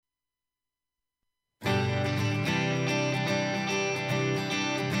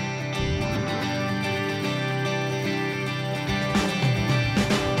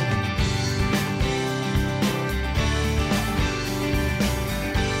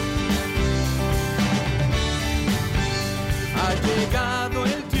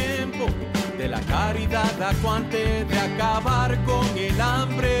de la caridad acuante, de acabar con el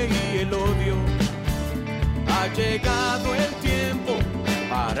hambre y el odio. Ha llegado el tiempo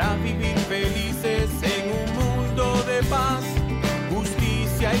para vivir felices en un mundo de paz,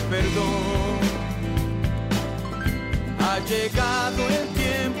 justicia y perdón. Ha llegado el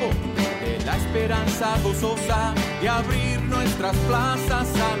tiempo de la esperanza gozosa, de abrir nuestras plazas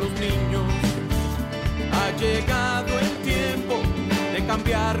a los niños. Ha llegado el tiempo de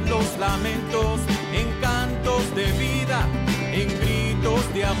cambiar los lamentos en cantos de vida, en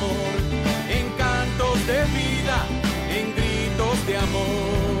gritos de amor, en cantos de vida, en gritos de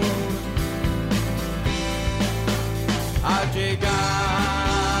amor. Ha llegado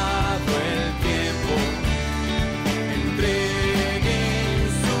el tiempo, entreguen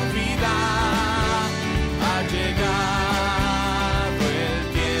su vida. Ha llegado el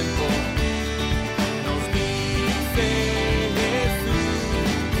tiempo, nos dice Jesús.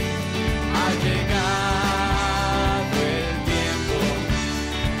 Ha llegado el tiempo,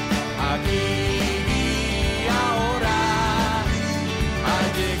 aquí y ahora. Ha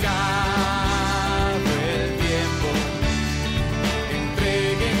llegado el tiempo,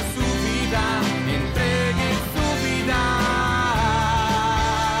 entreguen su vida, entreguen su vida.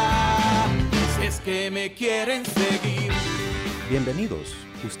 Si es que me quieren seguir. Bienvenidos.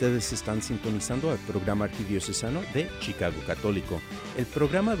 Ustedes están sintonizando el programa arquidiocesano de Chicago Católico, el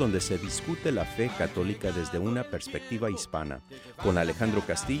programa donde se discute la fe católica desde una perspectiva hispana, con Alejandro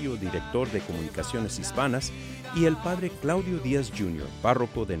Castillo, director de Comunicaciones Hispanas, y el padre Claudio Díaz Jr.,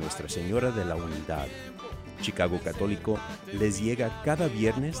 párroco de Nuestra Señora de la Unidad. Chicago Católico les llega cada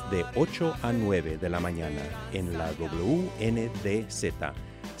viernes de 8 a 9 de la mañana en la WNDZ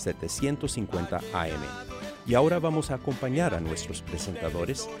 750 AM. Y ahora vamos a acompañar a nuestros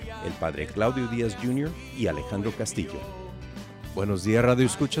presentadores, el padre Claudio Díaz Jr. y Alejandro Castillo. Buenos días, Radio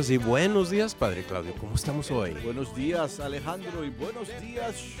Escuchas, y buenos días, padre Claudio. ¿Cómo estamos hoy? Buenos días, Alejandro, y buenos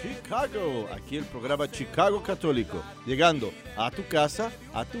días, Chicago. Aquí el programa Chicago Católico, llegando a tu casa,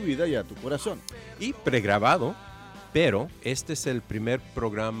 a tu vida y a tu corazón. Y pregrabado, pero este es el primer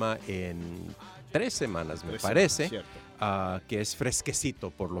programa en 3 semanas, me parece. Cierto. Que es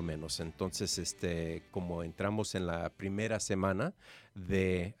fresquecito por lo menos. Entonces, como entramos en la primera semana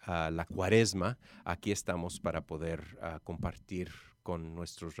de la Cuaresma, aquí estamos para poder compartir con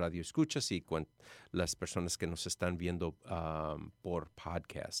nuestros radioescuchas y con las personas que nos están viendo por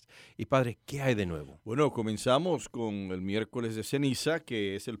podcast. Y padre, ¿qué hay de nuevo? Bueno, comenzamos con el miércoles de ceniza,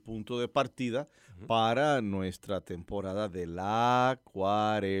 que es el punto de partida para nuestra temporada de la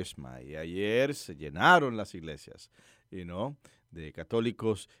Cuaresma. Y ayer se llenaron las iglesias, de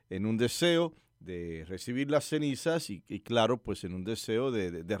católicos en un deseo de recibir las cenizas y claro, pues en un deseo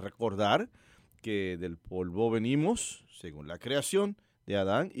de recordar que del polvo venimos, según la creación de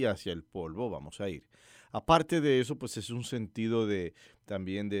Adán, y hacia el polvo vamos a ir. Aparte de eso, pues es un sentido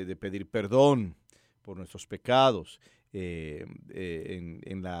también de pedir perdón por nuestros pecados.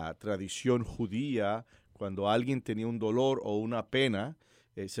 En la tradición judía, cuando alguien tenía un dolor o una pena,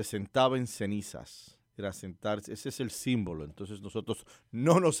 se sentaba en cenizas. Era sentarse, ese es el símbolo. Entonces nosotros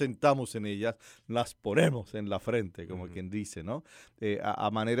no nos sentamos en ellas, las ponemos en la frente, como quien dice, ¿no?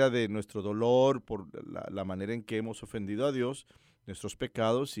 A manera de nuestro dolor por la manera en que hemos ofendido a Dios, nuestros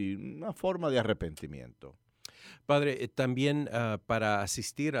pecados y una forma de arrepentimiento. Padre, también para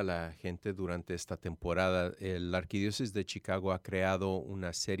asistir a la gente durante esta temporada, la Arquidiócesis de Chicago ha creado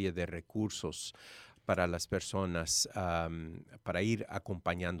una serie de recursos para las personas, para ir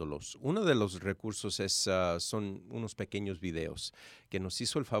acompañándolos. Uno de los recursos son unos pequeños videos que nos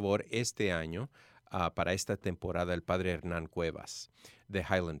hizo el favor este año, para esta temporada, el padre Hernán Cuevas, de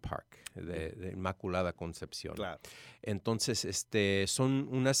Highland Park, de Inmaculada Concepción. Claro. Entonces, son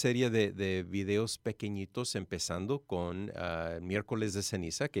una serie de videos pequeñitos, empezando con Miércoles de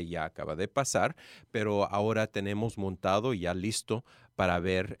Ceniza, que ya acaba de pasar, pero ahora tenemos montado ya listo para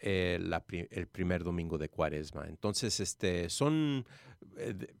ver el primer domingo de Cuaresma. Entonces, son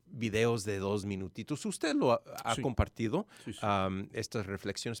videos de 2 minutitos. Usted lo ha Sí. compartido, Sí. estas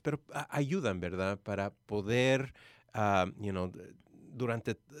reflexiones, pero ayudan, ¿verdad? Para poder,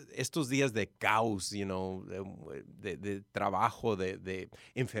 durante estos días de caos, de trabajo, de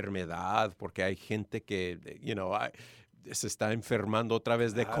enfermedad, porque hay gente que, se está enfermando otra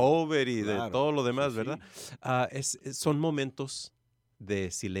vez de COVID y de todo lo demás, Sí, ¿verdad? Son momentos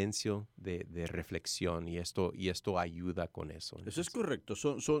de silencio, de reflexión, y esto ayuda con eso. Eso es correcto.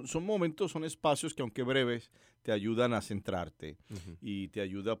 Son momentos, son espacios que, aunque breves, te ayudan a centrarte y te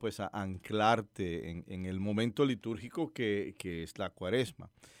ayuda pues a anclarte en el momento litúrgico que es la Cuaresma.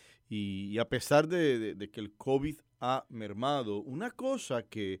 Y a pesar de que el COVID ha mermado. Una cosa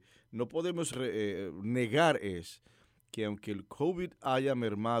que no podemos negar es que aunque el COVID haya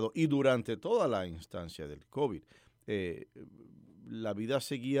mermado y durante toda la instancia del COVID, la vida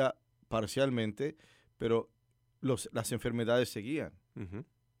seguía parcialmente, pero las enfermedades seguían.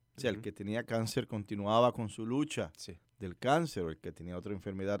 O sea, el que tenía cáncer continuaba con su lucha del cáncer, o el que tenía otra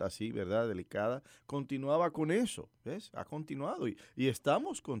enfermedad así, ¿verdad?, delicada, continuaba con eso, ¿ves? Ha continuado y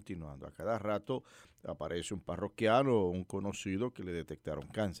estamos continuando. A cada rato aparece un parroquiano o un conocido que le detectaron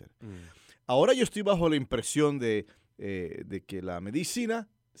cáncer. Ahora yo estoy bajo la impresión de que la medicina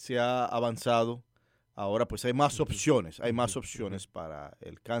se ha avanzado. Ahora pues hay más opciones, para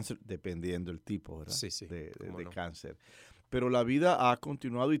el cáncer dependiendo del tipo, ¿verdad? de cáncer. Pero la vida ha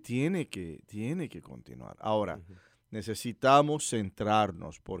continuado y tiene que continuar. Ahora, necesitamos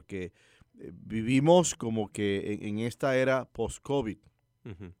centrarnos porque vivimos como que en esta era post-COVID,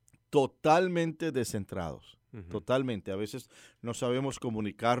 totalmente descentrados. Totalmente. A veces no sabemos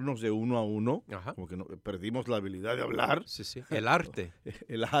comunicarnos de uno a uno, como que perdimos la habilidad de hablar. El arte.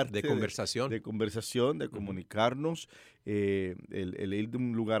 El arte de conversación. De comunicarnos, el ir de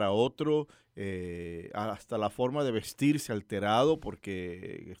un lugar a otro, hasta la forma de vestirse alterado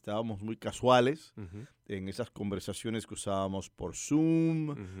porque estábamos muy casuales en esas conversaciones que usábamos por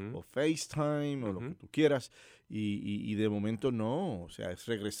Zoom o FaceTime o lo que tú quieras. Y de momento no, o sea, es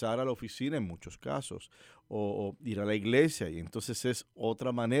regresar a la oficina en muchos casos o ir a la iglesia y entonces es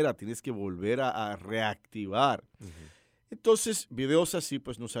otra manera, tienes que volver a reactivar. Entonces, videos así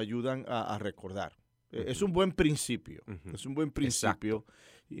pues nos ayudan a recordar. Es un buen principio, es un buen principio. Exacto.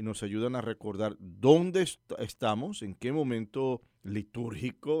 Y nos ayudan a recordar dónde estamos, en qué momento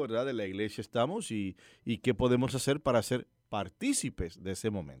litúrgico, ¿verdad?, de la iglesia estamos y qué podemos hacer para ser partícipes de ese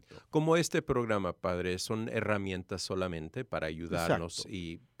momento. Como este programa, Padre, son herramientas solamente para ayudarnos,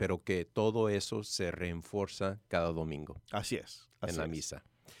 pero que todo eso se refuerza cada domingo. Así es. En la misa.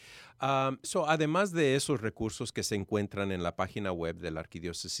 Además de esos recursos que se encuentran en la página web de la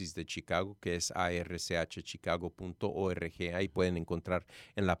Arquidiócesis de Chicago, que es archchicago.org, ahí pueden encontrar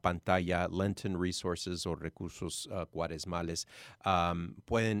en la pantalla Lenten Resources o recursos cuaresmales.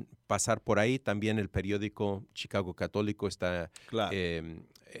 Pueden pasar por ahí. También el periódico Chicago Católico está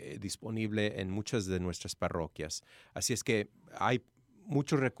disponible en muchas de nuestras parroquias. Así es que hay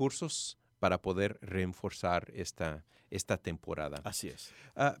muchos recursos para poder reforzar esta temporada. Así es.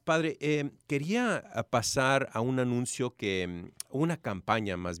 Padre, quería pasar a un anuncio una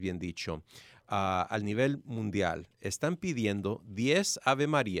campaña más bien dicho, al nivel mundial. Están pidiendo 10 Ave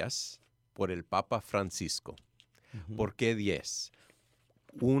Marías por el Papa Francisco. ¿Por qué 10?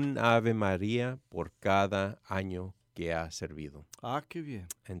 Un Ave María por cada año que ha servido. Qué bien.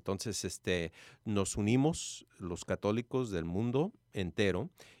 Entonces, nos unimos los católicos del mundo entero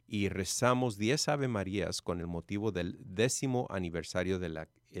y rezamos 10 Ave Marías con el motivo del 10º aniversario de la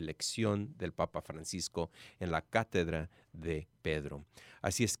elección del Papa Francisco en la Cátedra de Pedro.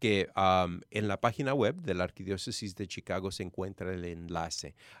 Así es que en la página web de la Arquidiócesis de Chicago se encuentra el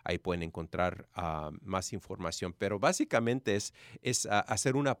enlace. Ahí pueden encontrar más información, pero básicamente es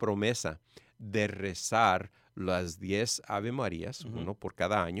hacer una promesa de rezar las 10 Ave Marías, uno por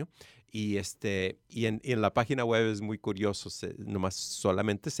cada año, y en la página web es muy curioso, nomás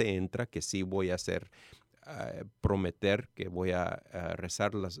solamente se entra que sí voy a prometer que voy a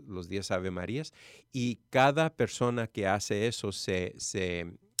rezar los 10 Ave Marías, y cada persona que hace eso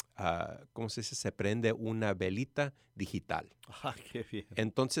 ¿cómo se dice? Se prende una velita digital. Qué bien.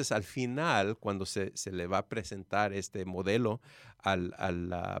 Entonces, al final, cuando se le va a presentar este modelo al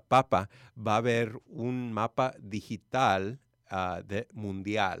Papa, va a haber un mapa digital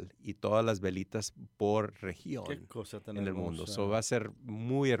mundial y todas las velitas por región. Qué cosa tan en hermosa. El mundo. So, va a ser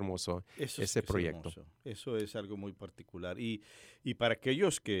muy hermoso ese proyecto. Hermoso. Eso es algo muy particular. Y para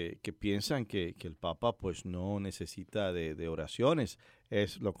aquellos que piensan que el Papa pues no necesita de oraciones,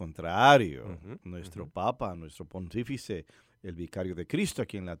 es lo contrario. Nuestro Papa, nuestro pontífice, el vicario de Cristo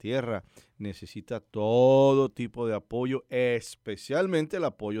aquí en la tierra, necesita todo tipo de apoyo, especialmente el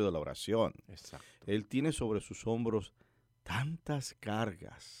apoyo de la oración. Exacto. Él tiene sobre sus hombros tantas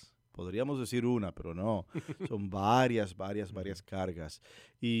cargas. Podríamos decir una, pero no. Son varias cargas.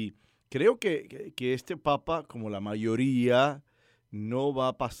 Y creo que este Papa, como la mayoría, no va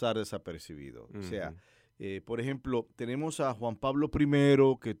a pasar desapercibido. O sea, por ejemplo, tenemos a Juan Pablo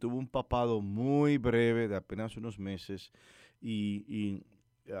I, que tuvo un papado muy breve, de apenas unos meses, y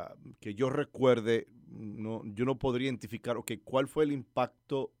que yo recuerde, yo no podría identificar cuál fue el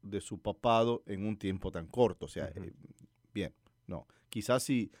impacto de su papado en un tiempo tan corto. O sea, bien, no. Quizás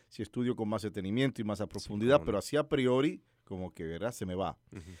si estudio con más detenimiento y más a profundidad, pero así a priori, como que, ¿verdad? Se me va.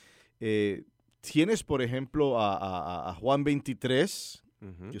 Tienes, por ejemplo, a Juan 23,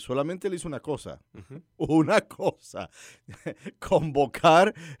 que solamente le hizo una cosa,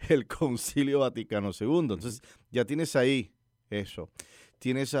 convocar el Concilio Vaticano II. Entonces, ya tienes ahí eso.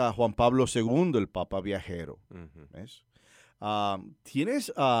 Tienes a Juan Pablo II, el Papa viajero. ¿Ves?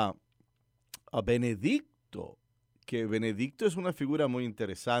 Tienes a Benedicto, que Benedicto es una figura muy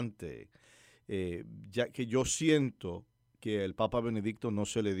interesante, ya que yo siento que el Papa Benedicto no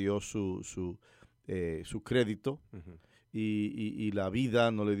se le dio su crédito y la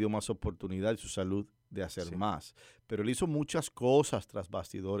vida no le dio más oportunidad y su salud de hacer más. Pero él hizo muchas cosas tras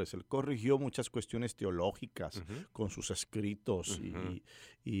bastidores. Él corrigió muchas cuestiones teológicas con sus escritos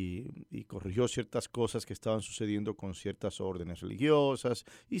y corrigió ciertas cosas que estaban sucediendo con ciertas órdenes religiosas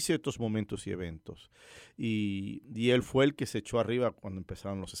y ciertos momentos y eventos. Y él fue el que se echó arriba cuando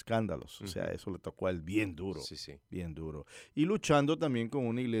empezaron los escándalos. O sea, eso le tocó a él bien duro, bien duro. Y luchando también con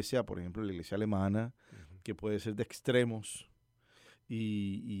una iglesia, por ejemplo, la iglesia alemana, que puede ser de extremos,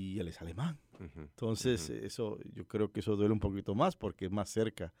 y él es alemán. Entonces, eso, yo creo que eso duele un poquito más porque es más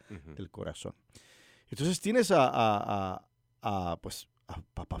cerca del corazón. Entonces tienes a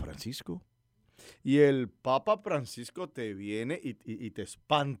Papa Francisco. Y el Papa Francisco te viene y te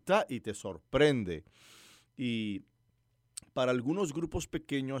espanta y te sorprende. Y para algunos grupos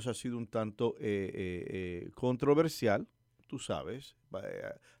pequeños ha sido un tanto controversial. Tú sabes,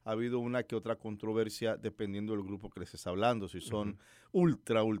 ha habido una que otra controversia dependiendo del grupo que les estés hablando, si son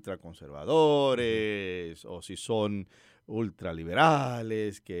ultra conservadores o si son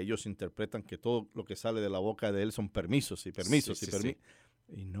ultraliberales, que ellos interpretan que todo lo que sale de la boca de él son permisos. Y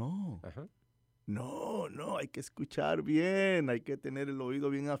no, no, hay que escuchar bien, hay que tener el oído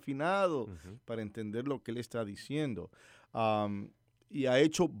bien afinado para entender lo que él está diciendo. Y ha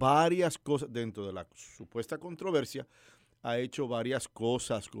hecho varias cosas dentro de la supuesta controversia. Ha hecho varias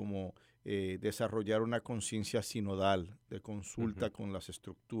cosas como desarrollar una conciencia sinodal de consulta con las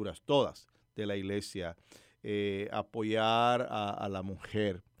estructuras, todas de la iglesia, apoyar a la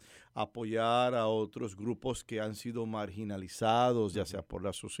mujer, apoyar a otros grupos que han sido marginalizados, ya sea por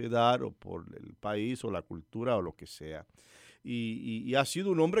la sociedad o por el país o la cultura o lo que sea. Y ha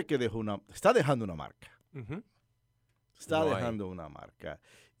sido un hombre que está dejando una marca. Está dejando una marca.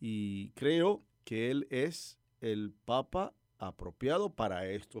 Y creo que él es el Papa apropiado para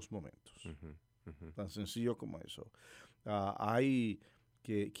estos momentos. Tan sencillo como eso. Hay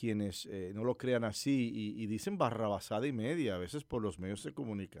quienes no lo crean así y dicen barrabasada y media, a veces por los medios de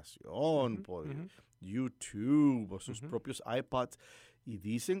comunicación, por YouTube, o sus propios iPads, y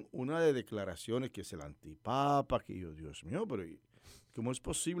dicen una de declaraciones que es el antipapa, que yo, Dios mío, pero ¿cómo es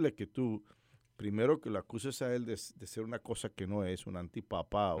posible que tú primero que lo acuses a él de ser una cosa que no es, un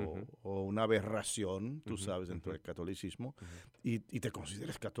antipapa o una aberración, tú sabes, dentro del catolicismo, y te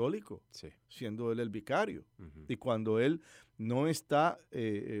consideres católico, siendo él el vicario? Y cuando él no está,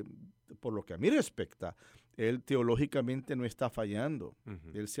 por lo que a mí respecta, él teológicamente no está fallando.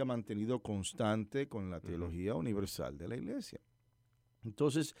 Él se ha mantenido constante con la teología universal de la iglesia.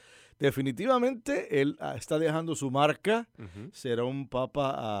 Entonces, definitivamente, él está dejando su marca. Será un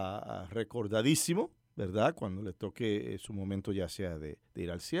papa recordadísimo, ¿verdad? Cuando le toque su momento, ya sea de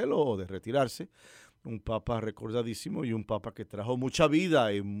ir al cielo o de retirarse. Un papa recordadísimo y un papa que trajo mucha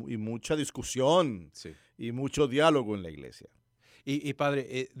vida y mucha discusión y mucho diálogo en la iglesia. Y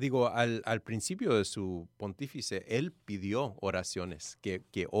padre, al principio de su pontífice, él pidió oraciones,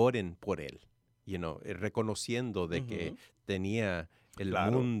 que oren por él, reconociendo de que tenía el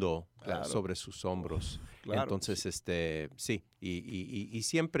mundo sobre sus hombros. Entonces, y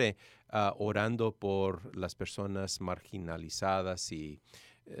siempre orando por las personas marginalizadas y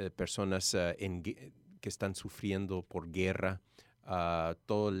personas que están sufriendo por guerra,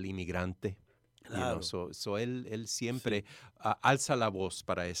 todo el inmigrante. Él siempre alza la voz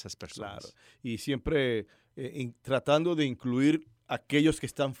para esas personas. Y siempre tratando de incluir aquellos que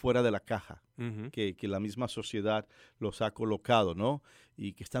están fuera de la caja, que la misma sociedad los ha colocado, ¿no?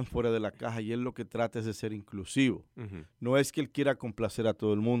 Y que están fuera de la caja, y él lo que trata es de ser inclusivo. No es que él quiera complacer a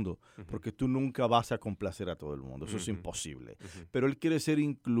todo el mundo, porque tú nunca vas a complacer a todo el mundo, eso es imposible. Pero él quiere ser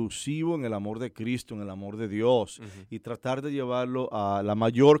inclusivo en el amor de Cristo, en el amor de Dios, y tratar de llevarlo a la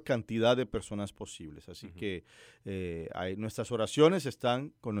mayor cantidad de personas posibles. Así que nuestras oraciones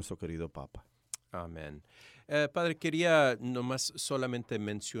están con nuestro querido Papa. Amén. Padre, quería nomás solamente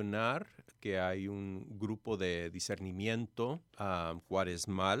mencionar que hay un grupo de discernimiento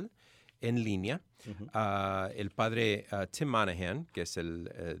cuaresmal en línea. El padre Tim Monahan, que es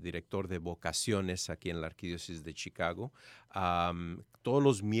el director de vocaciones aquí en la Arquidiócesis de Chicago, todos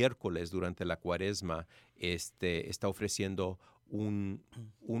los miércoles durante la cuaresma está ofreciendo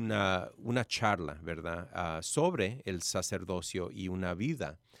una charla, ¿verdad? Sobre el sacerdocio y una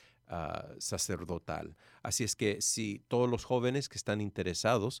vida sacerdotal. Así es que si todos los jóvenes que están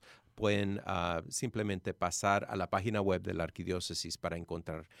interesados pueden simplemente pasar a la página web de la Arquidiócesis para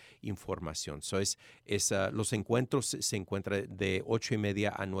encontrar información. Los encuentros se encuentran de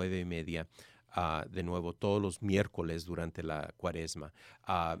 8:30 a 9:30. De nuevo, todos los miércoles durante la Cuaresma.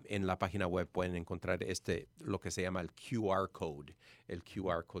 En la página web pueden encontrar lo que se llama el QR Code. El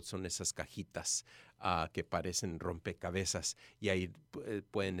QR Code son esas cajitas que parecen rompecabezas y ahí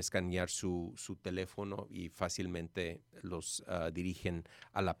pueden escanear su teléfono y fácilmente los dirigen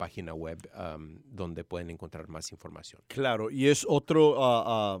a la página web donde pueden encontrar más información. Claro, y es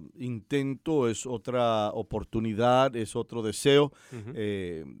otro intento, es otra oportunidad, es otro deseo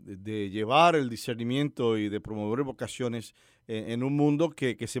de llevar el discernimiento y de promover vocaciones en un mundo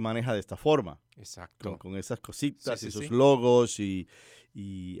que se maneja de esta forma. Exacto. Con esas cositas, sí, esos sí. logos y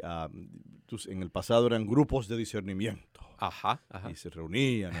en el pasado eran grupos de discernimiento. Ajá. Y se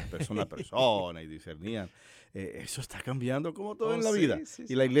reunían persona a persona y discernían. Eso está cambiando como todo en la vida. Sí,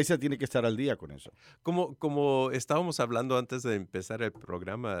 y la iglesia tiene que estar al día con eso. Como estábamos hablando antes de empezar el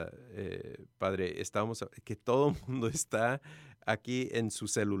programa, padre, que todo el mundo está aquí en su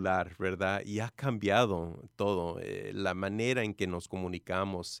celular, ¿verdad? Y ha cambiado todo, la manera en que nos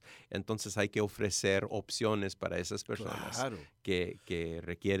comunicamos. Entonces hay que ofrecer opciones para esas personas Claro. que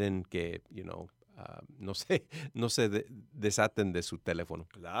requieren que, no se desaten de su teléfono.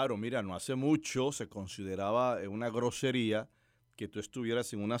 Claro, mira, no hace mucho se consideraba una grosería que tú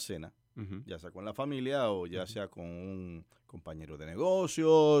estuvieras en una cena, Uh-huh. ya sea con la familia o ya sea con un compañero de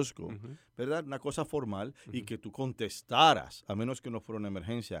negocios, Uh-huh. ¿verdad? Una cosa formal, y Ujú. que tú contestaras, a menos que no fuera una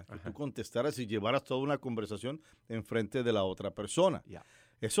emergencia, que Ajá. tú contestaras y llevaras toda una conversación en frente de la otra persona. Ya.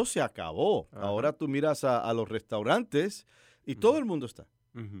 Eso se acabó. Ajá. Ahora tú miras a los restaurantes y todo el mundo está.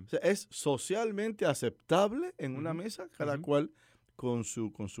 Uh-huh. O sea, es socialmente aceptable en una Ujú. mesa, cada Ujú. cual con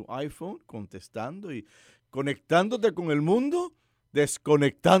su iPhone, contestando y conectándote con el mundo,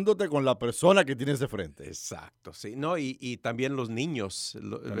 desconectándote con la persona que tienes de frente. Exacto, sí. No, y también los niños,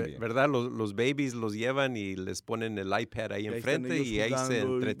 También. ¿verdad? Los babies los llevan y les ponen el iPad ahí Y ahí enfrente están ellos y ahí se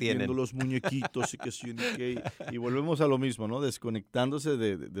jugando y entretienen. viendo los muñequitos y que sí, y volvemos a lo mismo, ¿no? Desconectándose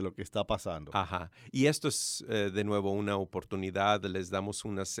de lo que está pasando. Ajá. Y esto es, de nuevo, una oportunidad. Les damos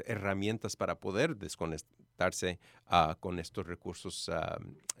unas herramientas para poder desconectarse con estos recursos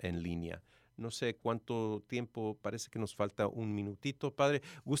en línea. No sé cuánto tiempo, parece que nos falta un minutito, padre.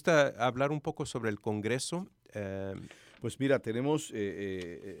 ¿Gusta hablar un poco sobre el Congreso? Pues mira, tenemos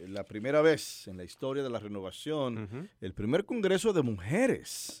la primera vez en la historia de la renovación, Uh-huh. el primer Congreso de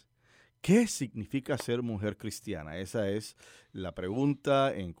Mujeres. ¿Qué significa ser mujer cristiana? Esa es la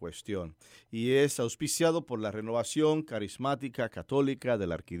pregunta en cuestión. Y es auspiciado por la Renovación Carismática Católica de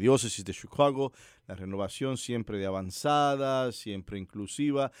la Arquidiócesis de Chicago, la renovación siempre de avanzada, siempre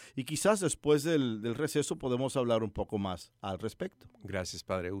inclusiva, y quizás después del receso podemos hablar un poco más al respecto. Gracias,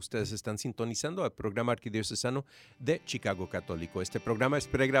 padre. Ustedes están sintonizando al programa arquidiocesano de Chicago Católico. Este programa es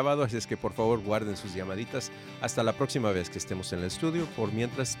pregrabado, así es que por favor guarden sus llamaditas hasta la próxima vez que estemos en el estudio. Por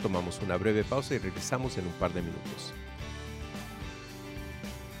mientras, tomamos una breve pausa y regresamos en un par de minutos.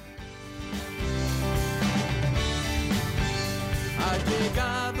 Ha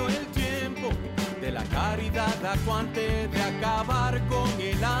llegado el tiempo de la caridad acuante, de acabar con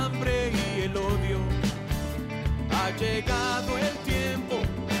el hambre y el odio. Ha llegado el tiempo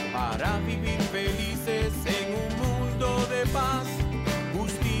para vivir felices en un mundo de paz,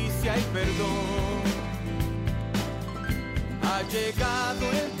 justicia y perdón. Ha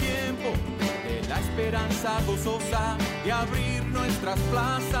llegado el tiempo de la esperanza gozosa, de abrir nuestras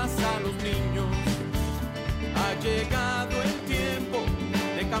plazas a los niños. Ha llegado el tiempo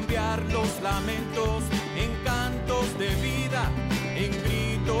de cambiar los lamentos en cantos de vida, en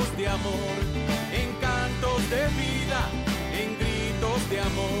gritos de amor, en cantos de vida, en gritos de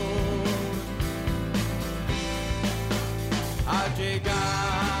amor. Ha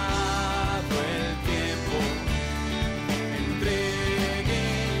llegado el tiempo,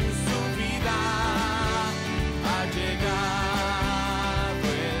 entreguen su vida. Ha llegado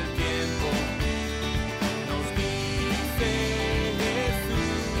el tiempo, nos dice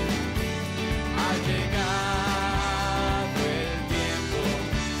Jesús. Ha llegado el tiempo,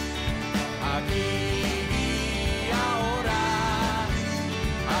 aquí y ahora.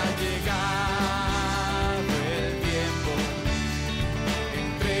 Ha llegado el tiempo,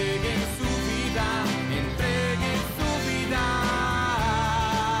 entreguen su vida, entreguen su vida.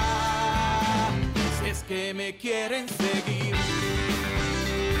 Si es que me quieren seguir.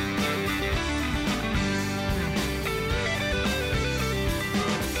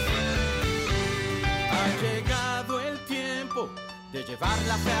 de llevar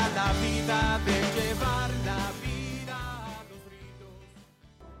la fe a la vida, de llevar la vida a los ritos.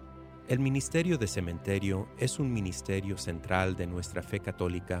 El Ministerio de Cementerio es un ministerio central de nuestra fe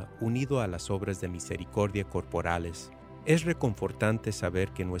católica unido a las obras de misericordia corporales. Es reconfortante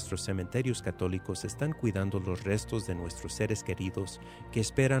saber que nuestros cementerios católicos están cuidando los restos de nuestros seres queridos que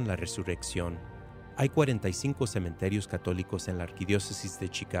esperan la resurrección. Hay 45 cementerios católicos en la Arquidiócesis de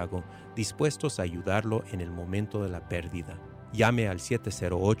Chicago dispuestos a ayudarlo en el momento de la pérdida. Llame al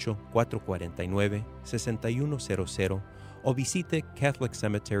 708-449-6100 o visite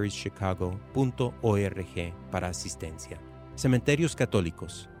catholiccemeterieschicago.org para asistencia. Cementerios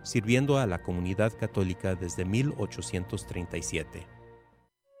Católicos, sirviendo a la comunidad católica desde 1837.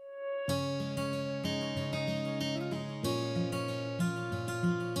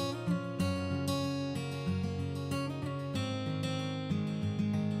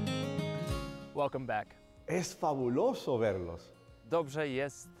 Welcome back. Es fabuloso verlos. Dobrze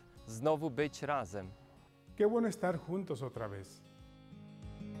jest znowu być razem. Qué bueno estar juntos otra vez.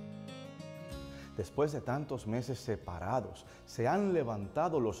 Después de tantos meses separados, se han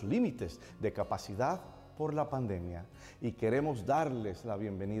levantado los límites de capacidad por la pandemia y queremos darles la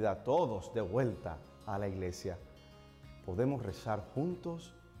bienvenida a todos de vuelta a la iglesia. Podemos rezar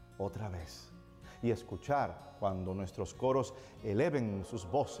juntos otra vez y escuchar cuando nuestros coros eleven sus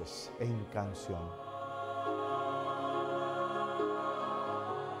voces en canción.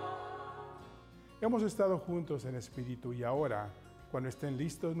 Hemos estado juntos en espíritu y ahora, cuando estén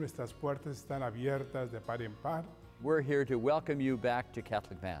listos, nuestras puertas están abiertas de par en par. We're here to welcome you back to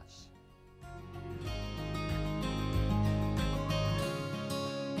Catholic Mass.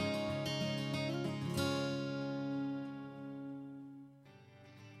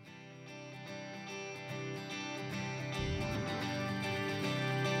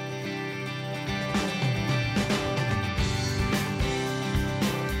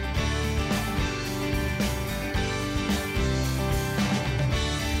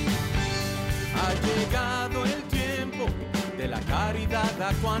 Ha llegado el tiempo de la caridad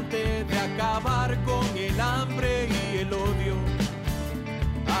acuante, de acabar con el hambre y el odio.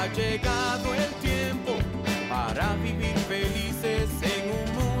 Ha llegado el tiempo para vivir felices en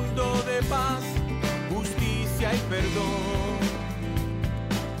un mundo de paz, justicia y perdón.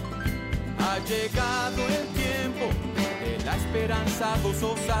 Ha llegado el tiempo de la esperanza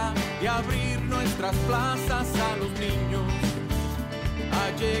gozosa, de abrir nuestras plazas a los niños. Ha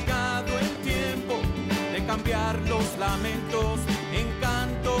llegado el tiempo de cambiar los lamentos en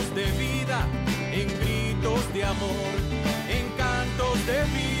cantos de vida, en gritos de amor, en cantos de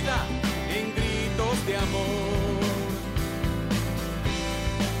vida, en gritos de amor.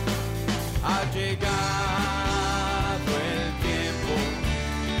 Ha llegado el tiempo,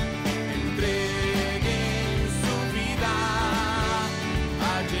 entreguen su vida.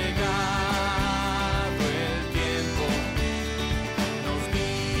 Ha llegado el tiempo, nos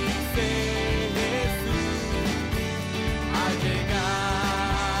dice Jesús. Ha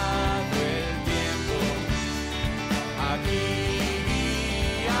llegado el tiempo, aquí y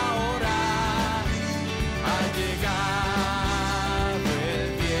ahora. Ha llegado el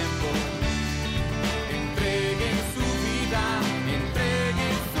tiempo, entreguen su vida,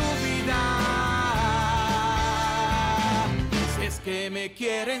 entreguen su vida. Si es que me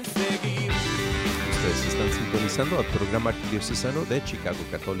quieren seguir. Ustedes están sintonizando al programa arquidiocesano de Chicago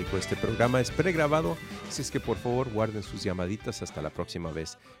Católico. Este programa es pregrabado, así es que por favor guarden sus llamaditas hasta la próxima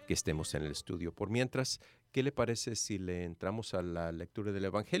vez que estemos en el estudio. Por mientras, ¿qué le parece si le entramos a la lectura del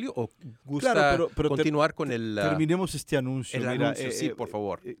Evangelio o gusta Claro, pero continuar con el terminemos este anuncio. el Mira, anuncio? Sí, por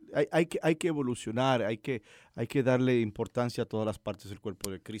favor. Hay que evolucionar, hay que darle importancia a todas las partes del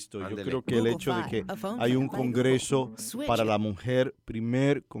cuerpo de Cristo. Ándele. Yo creo que el hecho de que hay un congreso para la mujer,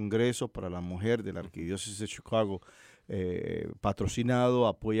 primer congreso para la mujer de la Arquidiócesis de Chicago, patrocinado,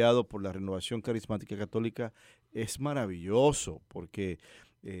 apoyado por la Renovación Carismática Católica, es maravilloso porque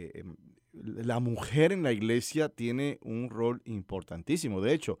la mujer en la iglesia tiene un rol importantísimo.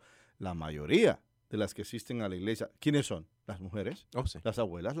 De hecho, la mayoría de las que asisten a la iglesia, ¿quiénes son? Las mujeres, Oh, sí. las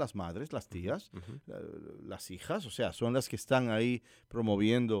abuelas, las madres, las tías, Ujú. las hijas, o sea, son las que están ahí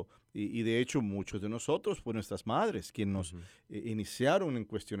promoviendo y de hecho muchos de nosotros, pues nuestras madres, quienes nos Ujú. iniciaron en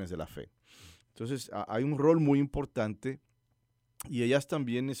cuestiones de la fe. Entonces, hay un rol muy importante y ellas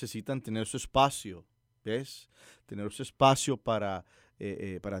también necesitan tener su espacio, ¿ves? Tener su espacio para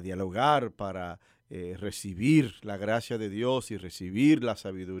dialogar, para recibir la gracia de Dios y recibir la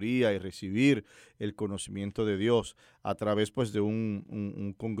sabiduría y recibir el conocimiento de Dios a través pues de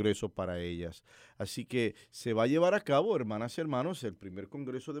un congreso para ellas. Así que se va a llevar a cabo, hermanas y hermanos, el primer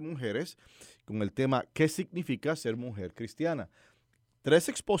congreso de mujeres con el tema ¿qué significa ser mujer cristiana? 3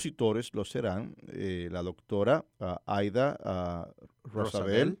 expositores lo serán, la doctora Aida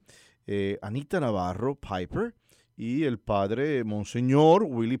Rosabel, Anita Navarro, Piper, y el padre Monseñor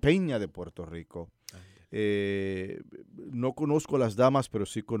Willy Peña de Puerto Rico. No conozco a las damas, pero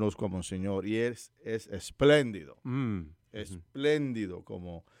sí conozco a Monseñor, y es espléndido, espléndido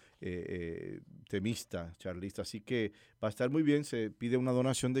como temista, charlista. Así que va a estar muy bien. Se pide una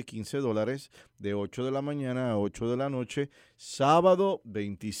donación de $15 de 8 de la mañana a 8 de la noche, sábado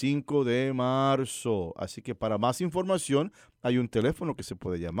 25 de marzo. Así que para más información hay un teléfono que se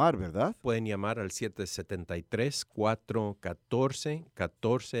puede llamar, ¿verdad? Pueden llamar al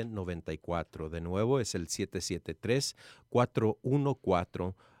 773-414-1494. De nuevo, es el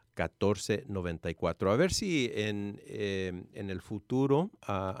 773-414-1494. A ver si en el futuro,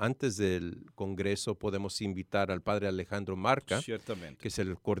 antes del Congreso, podemos invitar al padre Alejandro Marca, Ciertamente, que es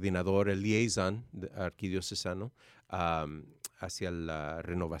el coordinador, el liaison arquidiocesano, hacia la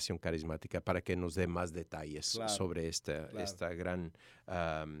renovación carismática, para que nos dé más detalles sobre este gran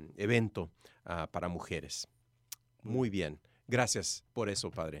evento para mujeres. Muy bien. Gracias por eso,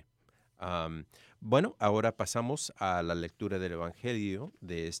 padre. Bueno, ahora pasamos a la lectura del Evangelio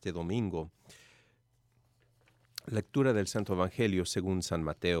de este domingo. Lectura del Santo Evangelio según San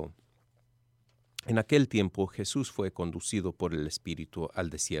Mateo. En aquel tiempo Jesús fue conducido por el Espíritu al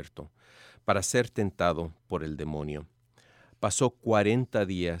desierto para ser tentado por el demonio. Pasó 40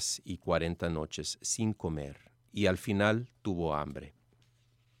 días y 40 noches sin comer y al final tuvo hambre.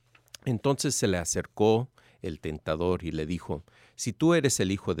 Entonces se le acercó el tentador y le dijo: «Si tú eres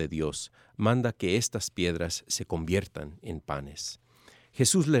el Hijo de Dios, manda que estas piedras se conviertan en panes».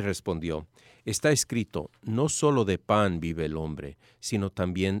 Jesús le respondió: «Está escrito, no solo de pan vive el hombre, sino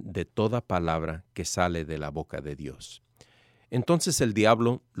también de toda palabra que sale de la boca de Dios». Entonces el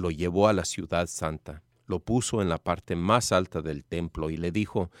diablo lo llevó a la ciudad santa, lo puso en la parte más alta del templo y le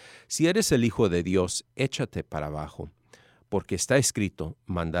dijo: «Si eres el Hijo de Dios, échate para abajo, porque está escrito,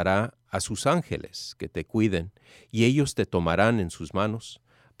 mandará a sus ángeles que te cuiden, y ellos te tomarán en sus manos,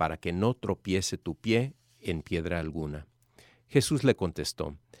 para que no tropiece tu pie en piedra alguna». Jesús le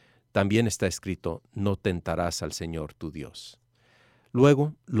contestó: «También está escrito, no tentarás al Señor tu Dios».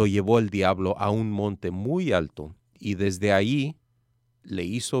 Luego lo llevó el diablo a un monte muy alto, y desde ahí le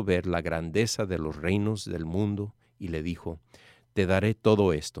hizo ver la grandeza de los reinos del mundo, y le dijo: «Te daré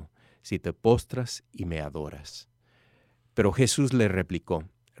todo esto, si te postras y me adoras». Pero Jesús le replicó: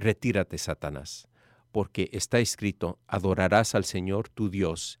 «Retírate, Satanás, porque está escrito, adorarás al Señor tu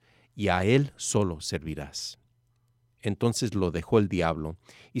Dios, y a Él solo servirás». Entonces lo dejó el diablo,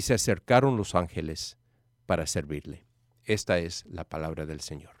 y se acercaron los ángeles para servirle. Esta es la palabra del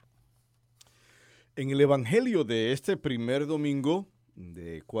Señor. En el Evangelio de este primer domingo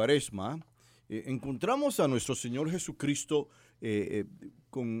de Cuaresma, encontramos a nuestro Señor Jesucristo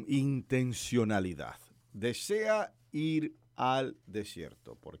con intencionalidad. Desea ir al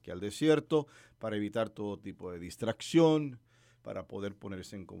desierto, porque al desierto, para evitar todo tipo de distracción, para poder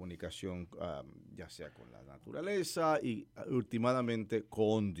ponerse en comunicación ya sea con la naturaleza y últimamente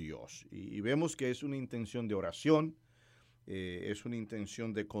con Dios. Y vemos que es una intención de oración, es una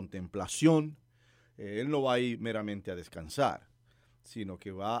intención de contemplación. Él no va a ir meramente a descansar, sino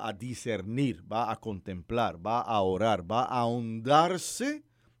que va a discernir, va a contemplar, va a orar, va a ahondarse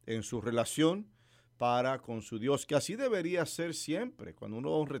en su relación para con su Dios, que así debería ser siempre. Cuando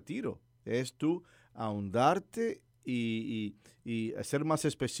uno va a un retiro, es tú ahondarte y ser más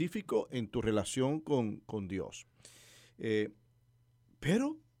específico en tu relación con Dios.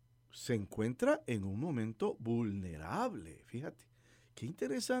 Pero se encuentra en un momento vulnerable, fíjate. Qué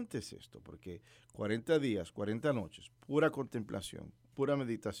interesante es esto, porque 40 días, 40 noches, pura contemplación, pura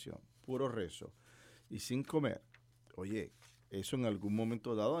meditación, puro rezo y sin comer. Oye, eso en algún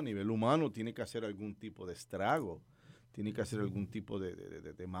momento dado a nivel humano tiene que hacer algún tipo de estrago, tiene que hacer algún tipo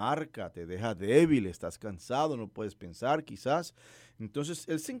de marca, te deja débil, estás cansado, no puedes pensar quizás. Entonces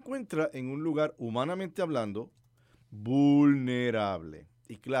él se encuentra en un lugar, humanamente hablando, vulnerable.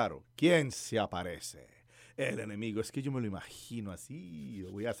 Y claro, ¿quién se aparece? El enemigo. Es que yo me lo imagino así,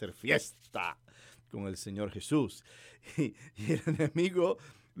 voy a hacer fiesta con el Señor Jesús. Y el enemigo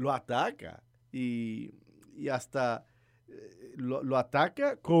lo ataca y hasta lo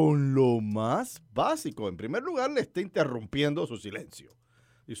ataca con lo más básico. En primer lugar, le está interrumpiendo su silencio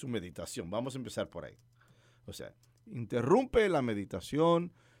y su meditación. Vamos a empezar por ahí. O sea, interrumpe la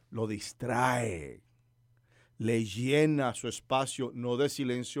meditación, lo distrae, le llena su espacio, no de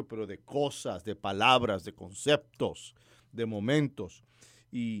silencio, pero de cosas, de palabras, de conceptos, de momentos.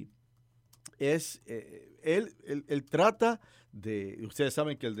 Y él trata de, ustedes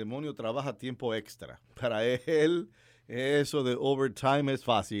saben que el demonio trabaja tiempo extra. Para él Eso de overtime es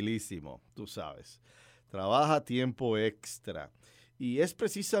facilísimo, tú sabes. Trabaja tiempo extra. Y es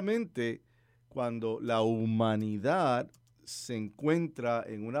precisamente cuando la humanidad se encuentra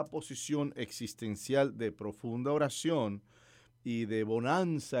en una posición existencial de profunda oración y de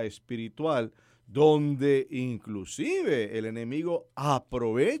bonanza espiritual, donde inclusive el enemigo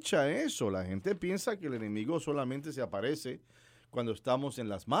aprovecha eso. La gente piensa que el enemigo solamente se aparece cuando estamos en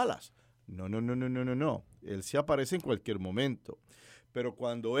las malas. No. Él se aparece en cualquier momento. Pero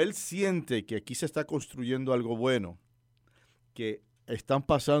cuando él siente que aquí se está construyendo algo bueno, que están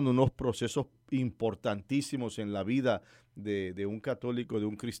pasando unos procesos importantísimos en la vida de un católico, de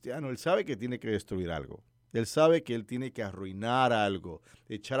un cristiano, él sabe que tiene que destruir algo. Él sabe que él tiene que arruinar algo,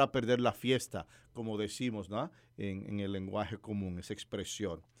 echar a perder la fiesta, como decimos, ¿no? En el lenguaje común, esa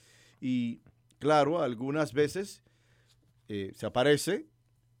expresión. Y claro, algunas veces se aparece,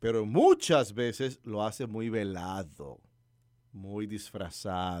 pero muchas veces lo hace muy velado, muy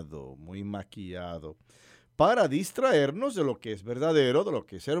disfrazado, muy maquillado, para distraernos de lo que es verdadero, de lo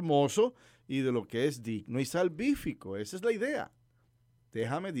que es hermoso y de lo que es digno y salvífico. Esa es la idea.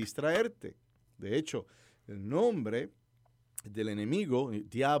 Déjame distraerte. De hecho, el nombre del enemigo,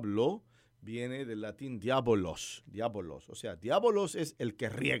 diablo, viene del latín diabolos. O sea, diabolos es el que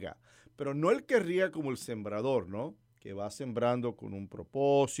riega, pero no el que riega como el sembrador, ¿no? Que va sembrando con un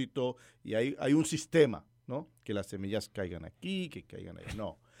propósito y hay un sistema, ¿no? Que las semillas caigan aquí, que caigan ahí.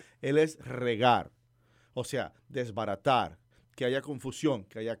 No, él es regar, o sea, desbaratar, que haya confusión,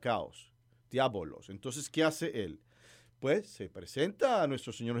 que haya caos. Diabolos. Entonces, ¿qué hace él? Pues se presenta a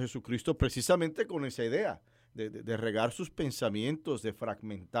nuestro Señor Jesucristo precisamente con esa idea de regar sus pensamientos, de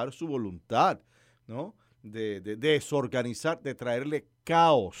fragmentar su voluntad, ¿no? De desorganizar, de traerle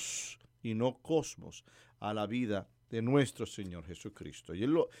caos y no cosmos a la vida de nuestro Señor Jesucristo. Y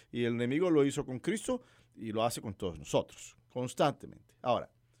el enemigo lo hizo con Cristo y lo hace con todos nosotros, constantemente. Ahora,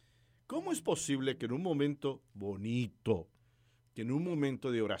 ¿cómo es posible que en un momento bonito, que en un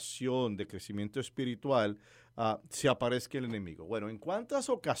momento de oración, de crecimiento espiritual, se aparezca el enemigo? Bueno, ¿en cuántas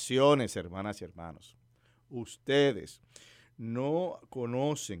ocasiones, hermanas y hermanos, ustedes no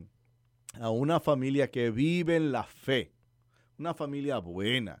conocen a una familia que vive en la fe, una familia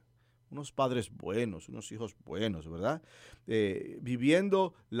buena, unos padres buenos, unos hijos buenos, ¿verdad?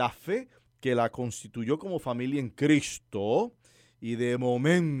 Viviendo la fe que la constituyó como familia en Cristo y de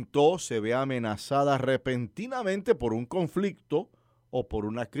momento se ve amenazada repentinamente por un conflicto o por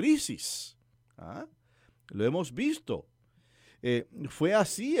una crisis? Lo hemos visto. Fue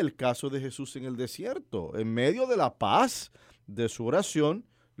así el caso de Jesús en el desierto. En medio de la paz de su oración,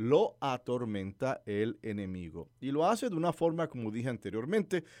 lo atormenta el enemigo. Y lo hace de una forma, como dije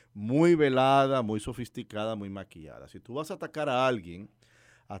anteriormente, muy velada, muy sofisticada, muy maquillada. Si tú vas a atacar a alguien,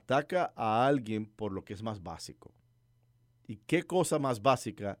 ataca a alguien por lo que es más básico. ¿Y qué cosa más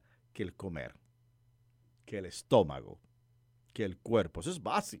básica que el comer? Que el estómago, que el cuerpo. Eso es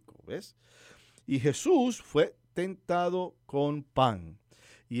básico, ¿ves? Y Jesús fue tentado con pan.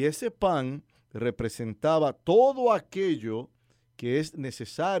 Y ese pan representaba todo aquello que es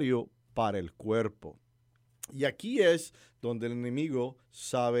necesario para el cuerpo. Y aquí es donde el enemigo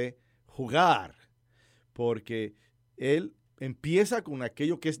sabe jugar, porque él empieza con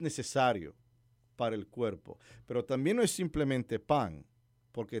aquello que es necesario para el cuerpo. Pero también no es simplemente pan,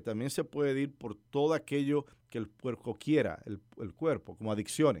 porque también se puede ir por todo aquello que el cuerpo quiera, el cuerpo, como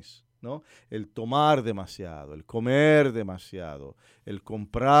adicciones, ¿no? El tomar demasiado, el comer demasiado, el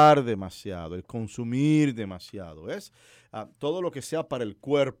comprar demasiado, el consumir demasiado, ¿ves? Todo lo que sea para el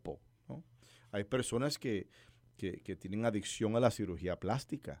cuerpo, ¿no? Hay personas que tienen adicción a la cirugía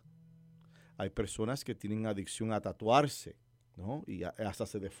plástica. Hay personas que tienen adicción a tatuarse, ¿no? Y hasta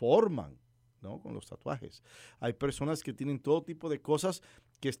se deforman, ¿no? Con los tatuajes. Hay personas que tienen todo tipo de cosas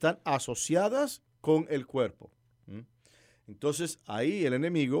que están asociadas con el cuerpo. Entonces ahí el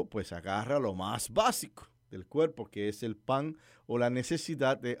enemigo pues agarra lo más básico del cuerpo, que es el pan o la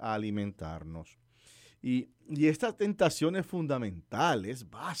necesidad de alimentarnos. Y esta tentación es fundamental, es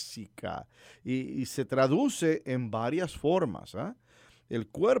básica y se traduce en varias formas. El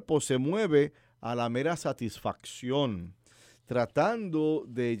cuerpo se mueve a la mera satisfacción, tratando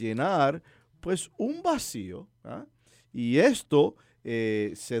de llenar pues un vacío. Y esto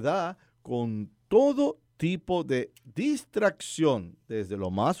se da con todo tipo de distracción, desde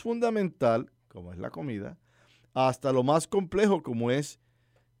lo más fundamental, como es la comida, hasta lo más complejo, como es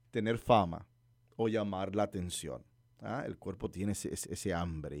tener fama o llamar la atención. El cuerpo tiene ese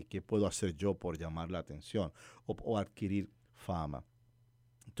hambre. ¿Y qué puedo hacer yo por llamar la atención o adquirir fama?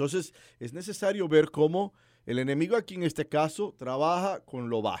 Entonces, es necesario ver cómo el enemigo aquí en este caso trabaja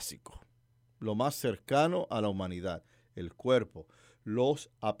con lo básico, lo más cercano a la humanidad, el cuerpo, los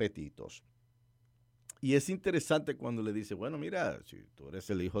apetitos. Y es interesante cuando le dice, bueno, mira, si tú eres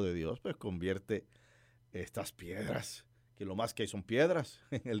el Hijo de Dios, pues convierte estas piedras, que lo más que hay son piedras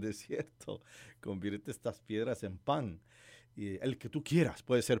en el desierto, convierte estas piedras en pan. Y el que tú quieras,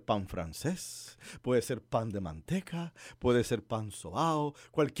 puede ser pan francés, puede ser pan de manteca, puede ser pan sobao,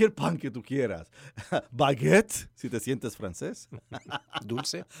 cualquier pan que tú quieras. Baguette, si te sientes francés.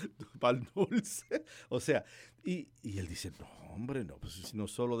 Dulce. Pan dulce. O sea, y él dice, no, hombre, no, pues si no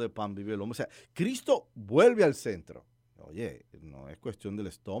solo de pan vive el hombre. O sea, Cristo vuelve al centro. Oye, no es cuestión del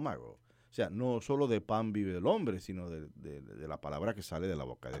estómago. O sea, no solo de pan vive el hombre, sino de la palabra que sale de la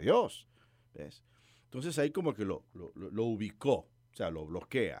boca de Dios. ¿Ves? Entonces ahí como que lo ubicó, o sea, lo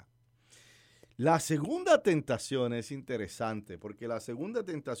bloquea. La segunda tentación es interesante porque la segunda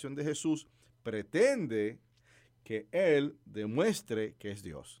tentación de Jesús pretende que Él demuestre que es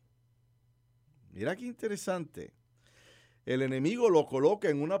Dios. Mira qué interesante. El enemigo lo coloca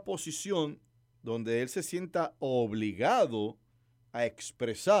en una posición donde Él se sienta obligado a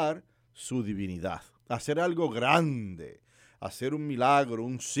expresar su divinidad, a hacer algo grande, hacer un milagro,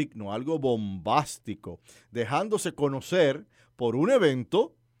 un signo, algo bombástico, dejándose conocer por un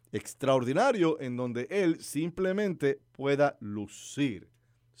evento extraordinario en donde él simplemente pueda lucir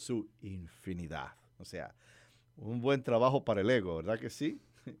su infinidad. O sea, un buen trabajo para el ego, ¿verdad que sí?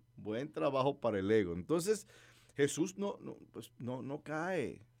 Buen trabajo para el ego. Entonces, Jesús no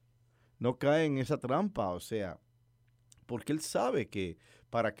cae en esa trampa, o sea, porque él sabe que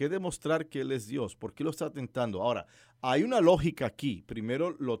 ¿para qué demostrar que él es Dios? ¿Por qué lo está tentando? Ahora, hay una lógica aquí.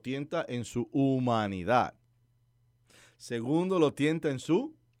 Primero, lo tienta en su humanidad. Segundo, lo tienta en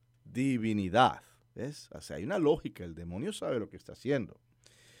su divinidad. ¿Ves? O sea, hay una lógica. El demonio sabe lo que está haciendo.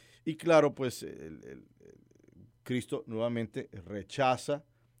 Y claro, pues, Cristo nuevamente rechaza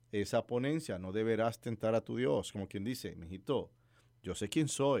esa ponencia. No deberás tentar a tu Dios. Como quien dice, mijito, yo sé quién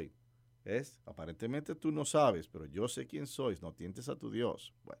soy. ¿Ves? Aparentemente tú no sabes, pero yo sé quién sois, no tientes a tu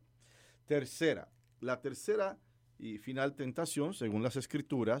Dios. Bueno, la tercera y final tentación, según las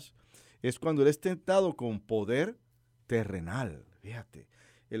Escrituras, es cuando él es tentado con poder terrenal. Fíjate,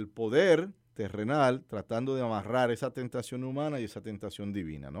 el poder terrenal tratando de amarrar esa tentación humana y esa tentación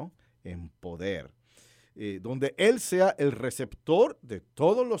divina, ¿no? En poder. Donde él sea el receptor de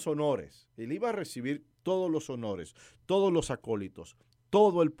todos los honores. Él iba a recibir todos los honores, todos los acólitos,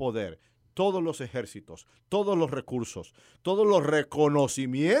 todo el poder, todos los ejércitos, todos los recursos, todos los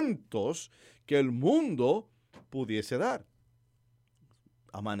reconocimientos que el mundo pudiese dar.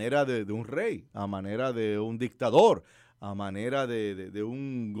 A manera de un rey, a manera de un dictador, a manera de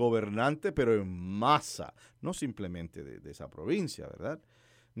un gobernante, pero en masa, no simplemente de esa provincia, ¿verdad?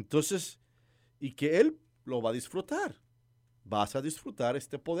 Entonces, y que él lo va a disfrutar. Vas a disfrutar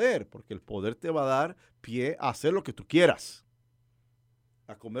este poder, porque el poder te va a dar pie a hacer lo que tú quieras,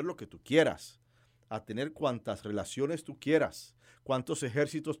 a comer lo que tú quieras, a tener cuantas relaciones tú quieras, cuantos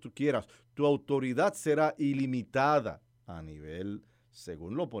ejércitos tú quieras. Tu autoridad será ilimitada a nivel,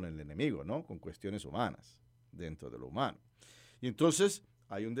 según lo pone el enemigo, ¿no? Con cuestiones humanas, dentro de lo humano. Y entonces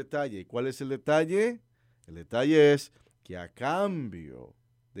hay un detalle. ¿Y cuál es el detalle? El detalle es que a cambio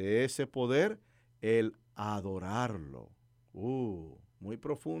de ese poder, el adorarlo. Muy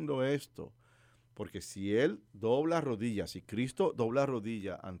profundo esto. Porque si él dobla rodillas, si Cristo dobla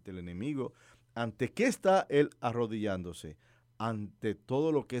rodilla ante el enemigo, ¿ante qué está él arrodillándose? Ante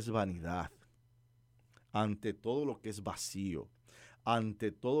todo lo que es vanidad, ante todo lo que es vacío,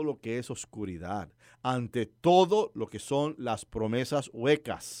 ante todo lo que es oscuridad, ante todo lo que son las promesas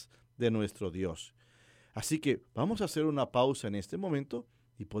huecas de nuestro Dios. Así que vamos a hacer una pausa en este momento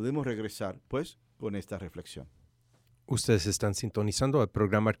y podemos regresar, pues, con esta reflexión. Ustedes están sintonizando el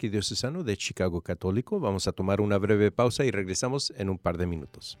programa arquidiocesano de Chicago Católico. Vamos a tomar una breve pausa y regresamos en un par de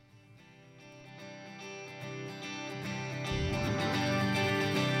minutos.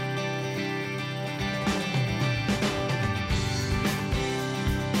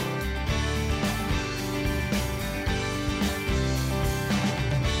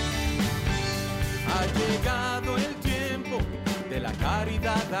 Ha llegado el tiempo de la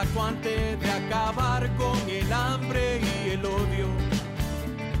caridad acuante, de acabar con el hambre y el odio.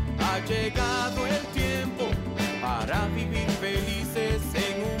 Ha llegado el tiempo para vivir felices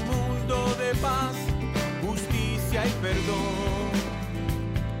en un mundo de paz, justicia y perdón.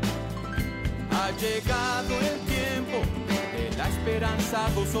 Ha llegado el tiempo de la esperanza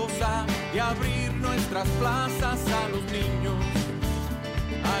gozosa, de abrir nuestras plazas a los niños.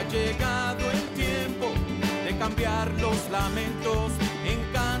 Ha llegado el tiempo de cambiar los lamentos en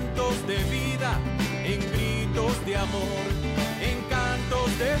cantos de vida, en gritos de amor, en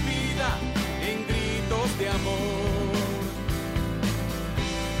cantos de vida, en gritos de amor.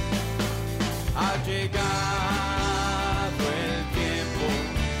 Ha llegado el tiempo,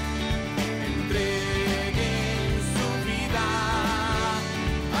 entreguen su vida.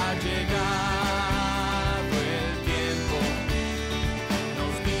 Ha llegado el tiempo,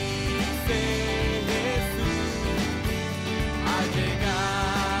 nos dice Jesús. Ha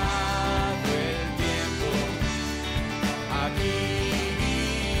llegado el tiempo, aquí y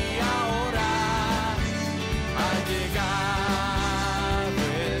ahora. Ha llegado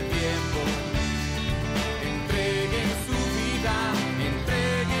el tiempo, entreguen su vida,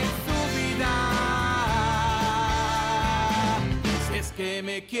 entreguen su vida. Si es que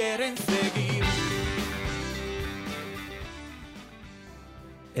me quieren seguir.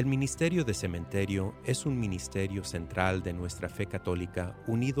 El Ministerio de Cementerio es un ministerio central de nuestra fe católica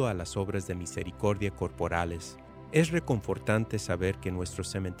unido a las obras de misericordia corporales. Es reconfortante saber que nuestros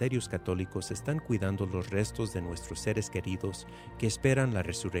cementerios católicos están cuidando los restos de nuestros seres queridos que esperan la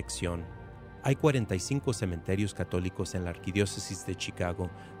resurrección. Hay 45 cementerios católicos en la Arquidiócesis de Chicago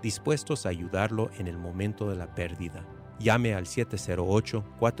dispuestos a ayudarlo en el momento de la pérdida. Llame al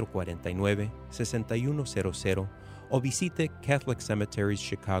 708-449-6100 o visite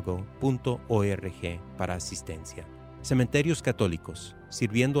catholiccemeterieschicago.org para asistencia. Cementerios Católicos,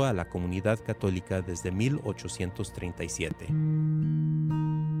 sirviendo a la comunidad católica desde 1837.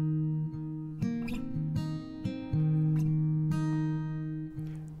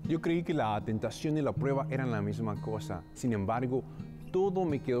 Yo creí que la tentación y la prueba eran la misma cosa. Sin embargo, todo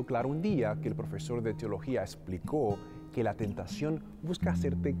me quedó claro un día que el profesor de teología explicó que la tentación busca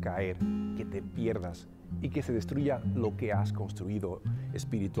hacerte caer, que te pierdas y que se destruya lo que has construido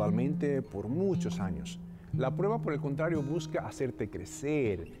espiritualmente por muchos años. La prueba, por el contrario, busca hacerte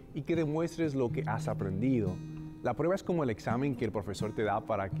crecer y que demuestres lo que has aprendido. La prueba es como el examen que el profesor te da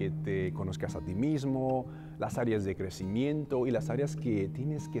para que te conozcas a ti mismo, las áreas de crecimiento y las áreas que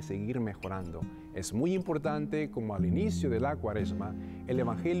tienes que seguir mejorando. Es muy importante, como al inicio de la Cuaresma, el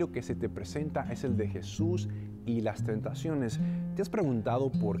evangelio que se te presenta es el de Jesús y las tentaciones. ¿Te has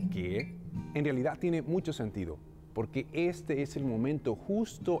preguntado por qué? En realidad tiene mucho sentido, porque este es el momento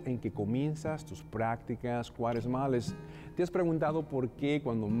justo en que comienzas tus prácticas cuaresmales. ¿Te has preguntado por qué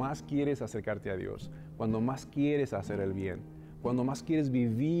cuando más quieres acercarte a Dios, cuando más quieres hacer el bien, cuando más quieres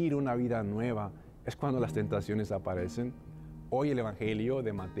vivir una vida nueva, es cuando las tentaciones aparecen? Hoy el Evangelio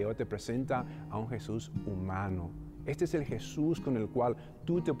de Mateo te presenta a un Jesús humano. Este es el Jesús con el cual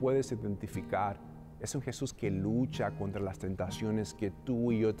tú te puedes identificar. Es un Jesús que lucha contra las tentaciones que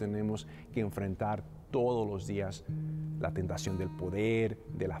tú y yo tenemos que enfrentar todos los días. La tentación del poder,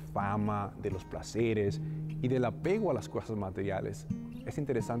 de la fama, de los placeres y del apego a las cosas materiales. Es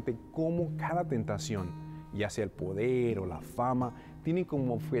interesante cómo cada tentación, ya sea el poder o la fama, tiene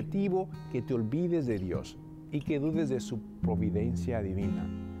como objetivo que te olvides de Dios y que dudes de su providencia divina.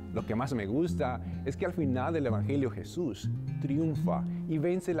 Lo que más me gusta es que al final del Evangelio Jesús triunfa y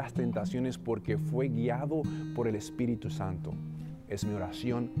vence las tentaciones porque fue guiado por el Espíritu Santo. Es mi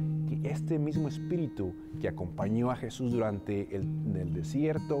oración que este mismo Espíritu que acompañó a Jesús durante el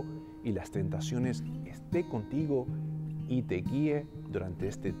desierto y las tentaciones esté contigo y te guíe durante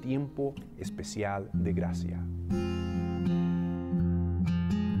este tiempo especial de gracia.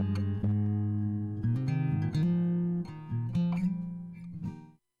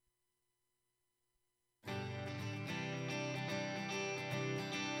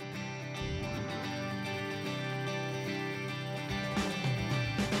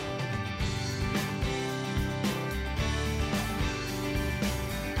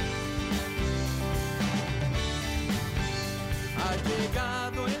 Ha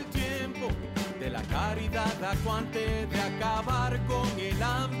llegado el tiempo de la caridad acuante, de acabar con el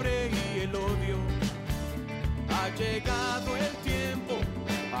hambre y el odio. Ha llegado el tiempo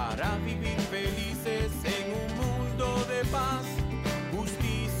para vivir felices en un mundo de paz,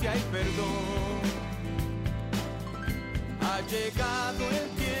 justicia y perdón. Ha llegado el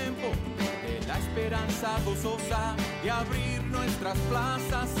tiempo de la esperanza gozosa, de abrir nuestras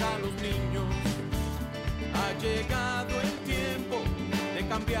plazas a los niños. Ha llegado el tiempo de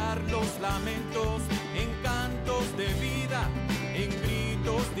cambiar los lamentos en cantos de vida, en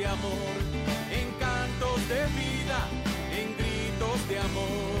gritos de amor, en cantos de vida, en gritos de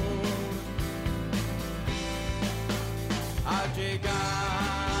amor. Ha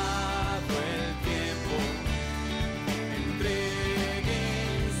llegado el tiempo,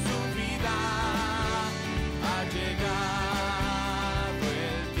 entreguen su vida. Ha llegado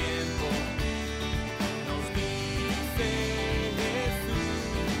el tiempo, nos dice Jesús.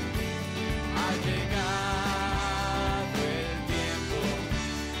 Ha llegado el tiempo,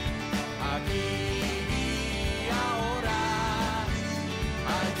 aquí y ahora.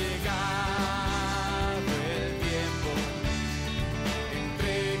 Ha llegado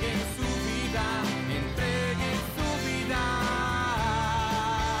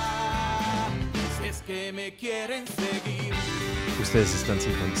que me quieren seguir. Ustedes están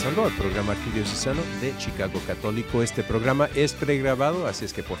sintonizando al programa arquidiocesano de Chicago Católico. Este programa es pregrabado, así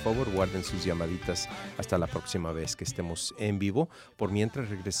es que por favor guarden sus llamaditas hasta la próxima vez que estemos en vivo. Por mientras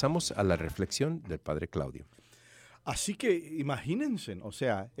regresamos a la reflexión del Padre Claudio. Así que imagínense, o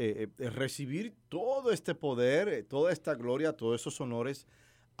sea, recibir todo este poder, toda esta gloria, todos esos honores,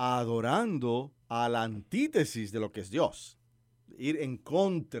 adorando a la antítesis de lo que es Dios. Ir en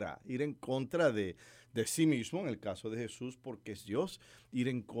contra de sí mismo, en el caso de Jesús, porque es Dios, ir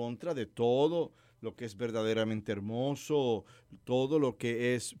en contra de todo lo que es verdaderamente hermoso, todo lo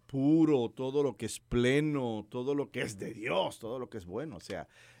que es puro, todo lo que es pleno, todo lo que es de Dios, todo lo que es bueno, o sea,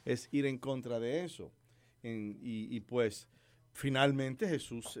 es ir en contra de eso. Y pues finalmente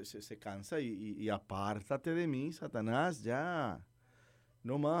Jesús se cansa y apártate de mí, Satanás, ya,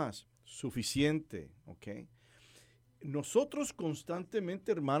 no más, suficiente, ¿ok? Nosotros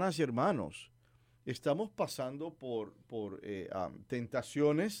constantemente, hermanas y hermanos, estamos pasando por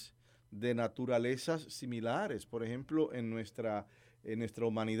tentaciones de naturalezas similares. Por ejemplo, en nuestra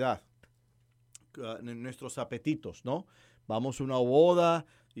humanidad, en nuestros apetitos, ¿no? Vamos a una boda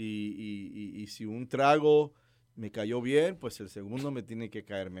y si un trago me cayó bien, pues el segundo me tiene que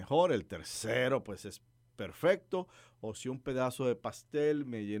caer mejor, el tercero pues es perfecto, o si un pedazo de pastel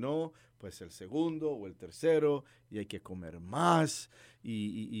me llenó, pues el segundo o el tercero, y hay que comer más,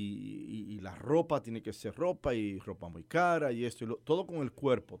 y la ropa tiene que ser ropa, y ropa muy cara, y esto, todo con el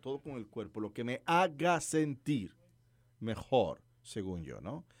cuerpo, lo que me haga sentir mejor, según yo,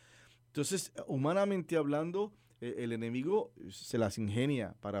 ¿no? Entonces, humanamente hablando, el enemigo se las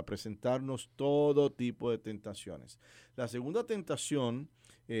ingenia para presentarnos todo tipo de tentaciones. La segunda tentación,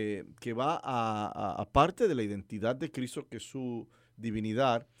 que va aparte de la identidad de Cristo, que es su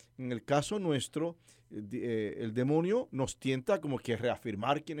divinidad, en el caso nuestro, el demonio nos tienta como que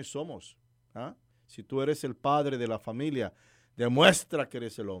reafirmar quiénes somos. ¿Ah? Si tú eres el padre de la familia, demuestra que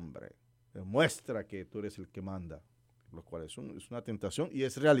eres el hombre, demuestra que tú eres el que manda, lo cual es una tentación y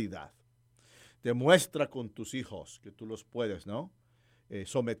es realidad. Demuestra con tus hijos que tú los puedes, ¿no?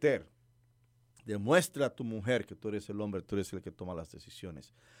 Someter. Demuestra a tu mujer que tú eres el hombre, tú eres el que toma las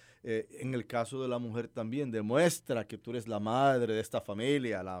decisiones. En el caso de la mujer también, demuestra que tú eres la madre de esta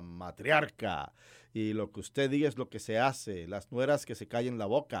familia, la matriarca, y lo que usted diga es lo que se hace, las nueras que se callen la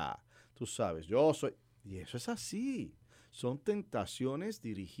boca, tú sabes, yo soy... Y eso es así, son tentaciones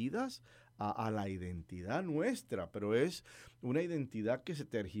dirigidas a la identidad nuestra, pero es una identidad que se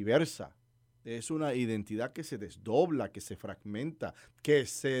tergiversa. Es una identidad que se desdobla, que se fragmenta, que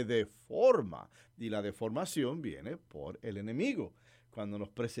se deforma. Y la deformación viene por el enemigo, cuando nos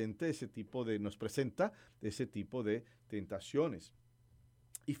presenta ese tipo de tentaciones.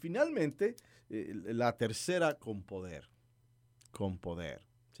 Y finalmente, la tercera, con poder. Con poder.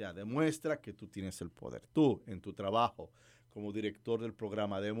 O sea, demuestra que tú tienes el poder. Tú, en tu trabajo, como director del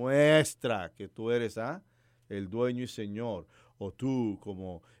programa, demuestra que tú eres el dueño y señor. O tú,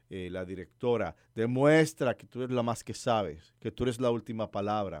 como la directora, demuestra que tú eres la más que sabes, que tú eres la última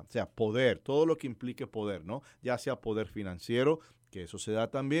palabra. O sea, poder, todo lo que implique poder, ¿no? Ya sea poder financiero, que eso se da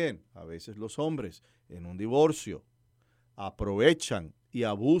también. A veces los hombres, en un divorcio, aprovechan y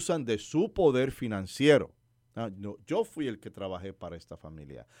abusan de su poder financiero. No, yo fui el que trabajé para esta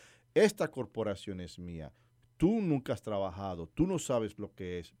familia. Esta corporación es mía. Tú nunca has trabajado. Tú no sabes lo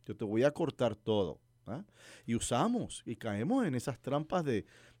que es. Yo te voy a cortar todo. Y usamos y caemos en esas trampas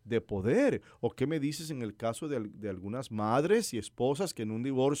de poder. ¿O qué me dices en el caso de algunas madres y esposas que en un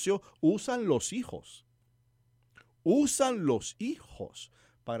divorcio usan los hijos? Usan los hijos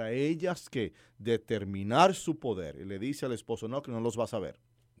para ellas que determinar su poder. Y le dice al esposo, no, que no los vas a ver,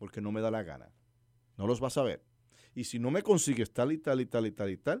 porque no me da la gana. No los vas a ver. Y si no me consigues tal y tal y tal y tal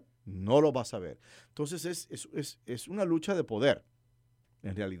y tal, no lo vas a ver. Entonces es una lucha de poder,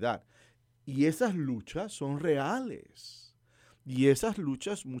 en realidad. Y esas luchas son reales. Y esas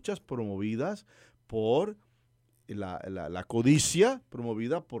luchas, muchas promovidas por la codicia,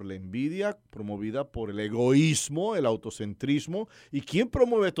 promovida por la envidia, promovida por el egoísmo, el autocentrismo. ¿Y quién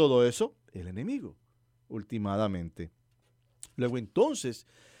promueve todo eso? El enemigo, últimamente. Luego entonces,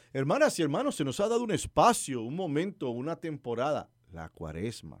 hermanas y hermanos, se nos ha dado un espacio, un momento, una temporada, la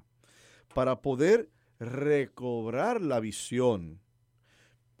Cuaresma, para poder recobrar la visión,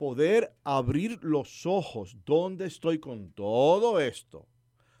 poder abrir los ojos. ¿Dónde estoy con todo esto?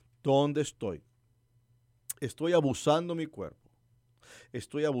 ¿Dónde estoy? Estoy abusando mi cuerpo.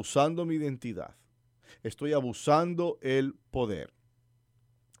 Estoy abusando mi identidad. Estoy abusando el poder.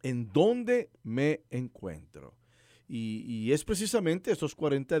 ¿En dónde me encuentro? Y es precisamente estos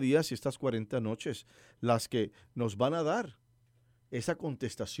 40 días y estas 40 noches las que nos van a dar esa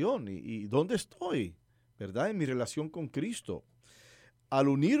contestación. ¿Y dónde estoy? ¿verdad? En mi relación con Cristo. Al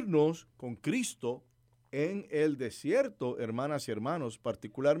unirnos con Cristo en el desierto, hermanas y hermanos,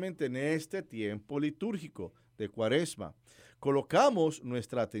 particularmente en este tiempo litúrgico de Cuaresma, colocamos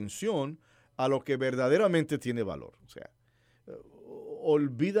nuestra atención a lo que verdaderamente tiene valor. O sea,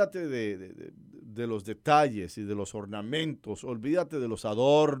 olvídate de los detalles y de los ornamentos, olvídate de los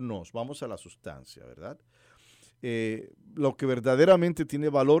adornos, vamos a la sustancia, ¿verdad? Lo que verdaderamente tiene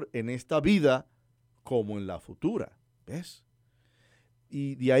valor en esta vida como en la futura, ¿ves?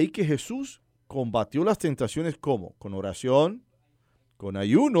 Y de ahí que Jesús combatió las tentaciones ¿cómo? Con oración, con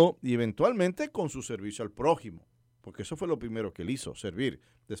ayuno y eventualmente con su servicio al prójimo, porque eso fue lo primero que él hizo, servir,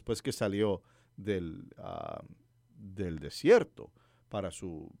 después que salió del desierto para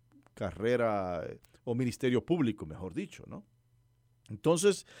su carrera o ministerio público, mejor dicho, ¿no?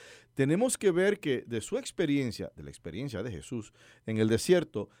 Entonces, tenemos que ver que de su experiencia, de la experiencia de Jesús en el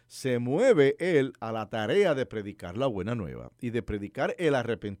desierto, se mueve él a la tarea de predicar la buena nueva y de predicar el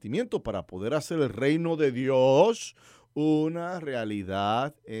arrepentimiento para poder hacer el reino de Dios una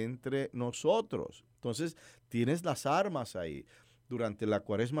realidad entre nosotros. Entonces, tienes las armas ahí. Durante la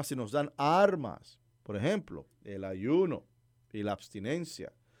Cuaresma se nos dan armas, por ejemplo, el ayuno y la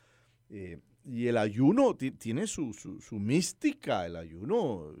abstinencia. Y el ayuno tiene su mística, el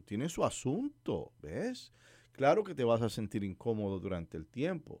ayuno tiene su asunto, ¿ves? Claro que te vas a sentir incómodo durante el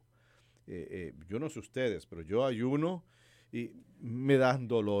tiempo. Yo no sé ustedes, pero yo ayuno y me dan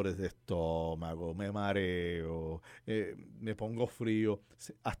dolores de estómago, me mareo, me pongo frío,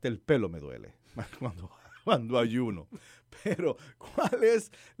 hasta el pelo me duele cuando ayuno. Pero, ¿cuál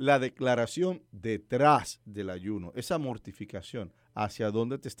es la declaración detrás del ayuno? Esa mortificación, ¿hacia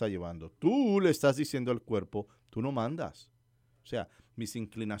dónde te está llevando? Tú le estás diciendo al cuerpo, tú no mandas. O sea, mis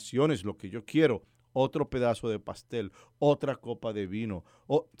inclinaciones, lo que yo quiero, otro pedazo de pastel, otra copa de vino.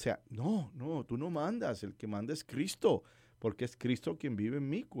 O sea, no, tú no mandas. El que manda es Cristo, porque es Cristo quien vive en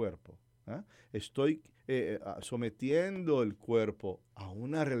mi cuerpo. ¿Ah? Estoy sometiendo el cuerpo a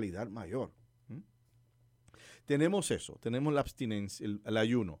una realidad mayor. Tenemos eso, tenemos la abstinencia, el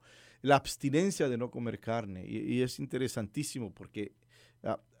ayuno, la abstinencia de no comer carne. Y es interesantísimo porque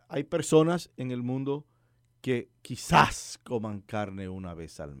hay personas en el mundo que quizás coman carne una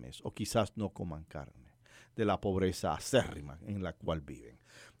vez al mes o quizás no coman carne de la pobreza acérrima en la cual viven.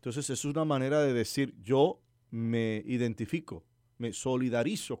 Entonces es una manera de decir, yo me identifico, me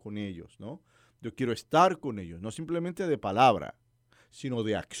solidarizo con ellos, ¿no? Yo quiero estar con ellos, no simplemente de palabra, sino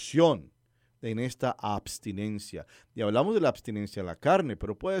de acción en esta abstinencia. Y hablamos de la abstinencia a la carne,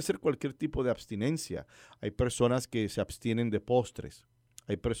 pero puede ser cualquier tipo de abstinencia. Hay personas que se abstienen de postres,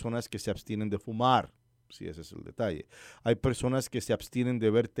 hay personas que se abstienen de fumar, si ese es el detalle. Hay personas que se abstienen de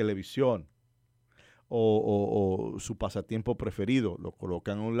ver televisión o su pasatiempo preferido, lo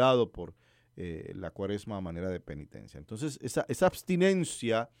colocan a un lado por la Cuaresma a manera de penitencia. Entonces, esa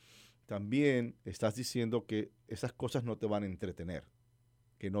abstinencia también estás diciendo que esas cosas no te van a entretener,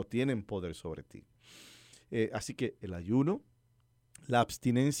 que no tienen poder sobre ti. Así que el ayuno, la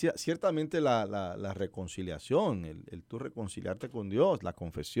abstinencia, ciertamente la reconciliación, el tú reconciliarte con Dios, la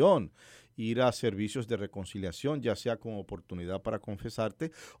confesión, ir a servicios de reconciliación, ya sea como oportunidad para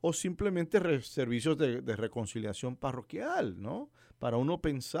confesarte o simplemente servicios de reconciliación parroquial, ¿no? Para uno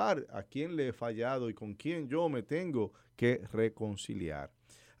pensar a quién le he fallado y con quién yo me tengo que reconciliar.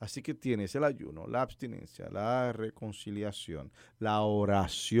 Así que tienes el ayuno, la abstinencia, la reconciliación, la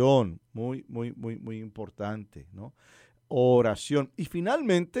oración, muy, muy, muy, muy importante, ¿no? Oración. Y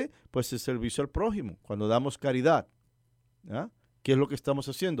finalmente, pues el servicio al prójimo, cuando damos caridad. ¿Ah? ¿Qué es lo que estamos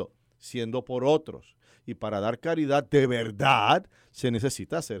haciendo? Siendo por otros. Y para dar caridad de verdad se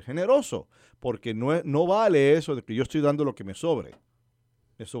necesita ser generoso, porque no vale eso de que yo estoy dando lo que me sobre.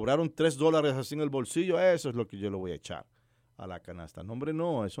 Me sobraron $3 así en el bolsillo, eso es lo que yo le voy a echar a la canasta. No, hombre,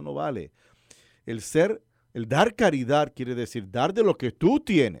 no, eso no vale. El dar caridad quiere decir dar de lo que tú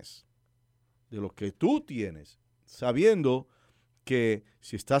tienes, sabiendo que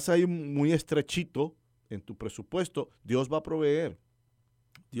si estás ahí muy estrechito en tu presupuesto, Dios va a proveer.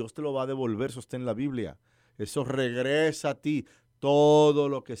 Dios te lo va a devolver, eso está en la Biblia. Eso regresa a ti. Todo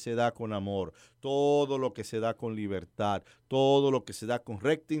lo que se da con amor, todo lo que se da con libertad, todo lo que se da con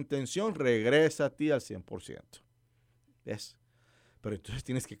recta intención, regresa a ti al 100%. ¿Ves? Pero entonces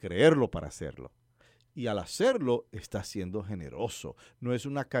tienes que creerlo para hacerlo. Y al hacerlo, estás siendo generoso. No es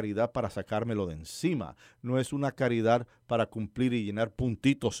una caridad para sacármelo de encima. No es una caridad para cumplir y llenar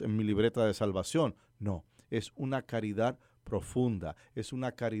puntitos en mi libreta de salvación. No, es una caridad profunda. Es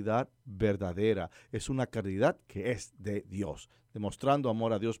una caridad verdadera. Es una caridad que es de Dios, demostrando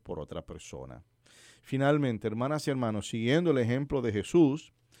amor a Dios por otra persona. Finalmente, hermanas y hermanos, siguiendo el ejemplo de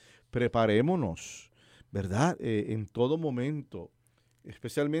Jesús, preparémonos. ¿verdad? En todo momento,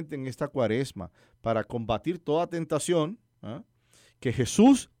 especialmente en esta cuaresma, para combatir toda tentación, que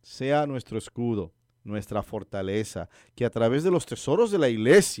Jesús sea nuestro escudo, nuestra fortaleza, que a través de los tesoros de la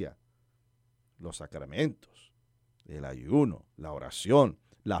iglesia, los sacramentos, el ayuno, la oración,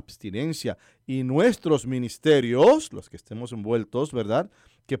 la abstinencia y nuestros ministerios, los que estemos envueltos, ¿verdad?,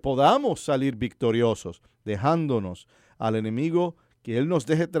 que podamos salir victoriosos, dejándonos al enemigo, que Él nos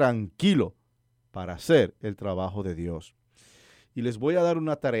deje tranquilo para hacer el trabajo de Dios. Y les voy a dar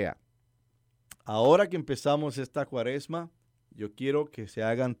una tarea. Ahora que empezamos esta cuaresma, yo quiero que se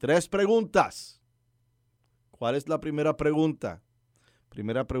hagan 3 preguntas. ¿Cuál es la primera pregunta?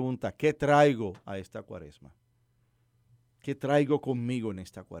 Primera pregunta, ¿qué traigo a esta cuaresma? ¿Qué traigo conmigo en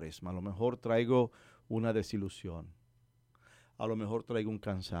esta cuaresma? A lo mejor traigo una desilusión. A lo mejor traigo un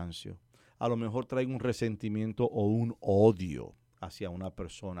cansancio. A lo mejor traigo un resentimiento o un odio hacia una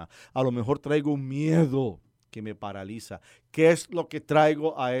persona. A lo mejor traigo un miedo que me paraliza. ¿Qué es lo que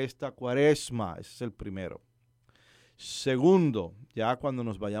traigo a esta cuaresma? Ese es el primero. Segundo, ya cuando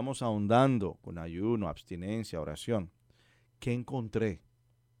nos vayamos ahondando con ayuno, abstinencia, oración, ¿qué encontré?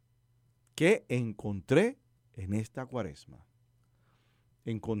 ¿Qué encontré en esta cuaresma?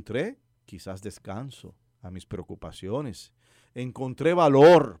 Encontré quizás descanso a mis preocupaciones. Encontré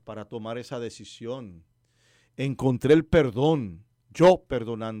valor para tomar esa decisión. Encontré el perdón, yo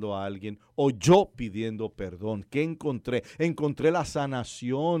perdonando a alguien o yo pidiendo perdón. ¿Qué encontré? Encontré la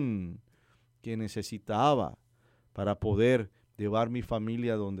sanación que necesitaba para poder llevar mi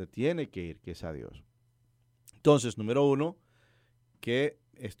familia donde tiene que ir, que es a Dios. Entonces, número 1, ¿qué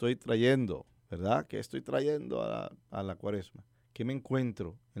estoy trayendo? ¿Verdad? ¿Qué estoy trayendo a la cuaresma? ¿Qué me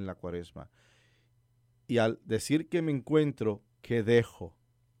encuentro en la cuaresma? Y al decir que me encuentro, ¿qué dejo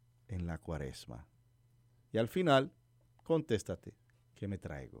en la cuaresma? Y al final, contéstate, ¿qué me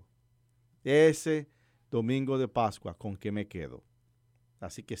traigo? Ese domingo de Pascua, ¿con qué me quedo?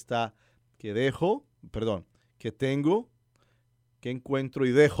 Así que está, ¿qué tengo? ¿Qué encuentro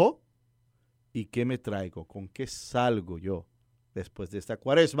y dejo? ¿Y qué me traigo? ¿Con qué salgo yo después de esta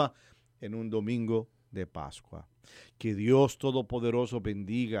cuaresma en un domingo de Pascua? Que Dios Todopoderoso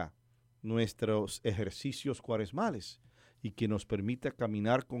bendiga nuestros ejercicios cuaresmales y que nos permita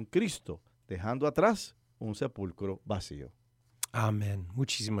caminar con Cristo, dejando atrás un sepulcro vacío. Amén.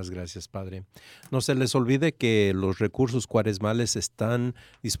 Muchísimas gracias, Padre. No se les olvide que los recursos cuaresmales están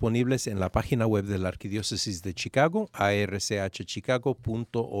disponibles en la página web de la Arquidiócesis de Chicago,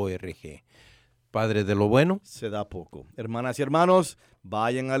 archchicago.org. Padre, de lo bueno se da poco. Hermanas y hermanos,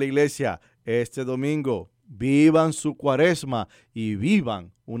 vayan a la iglesia este domingo, vivan su cuaresma y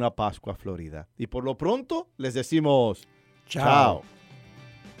vivan una Pascua florida. Y por lo pronto les decimos chao.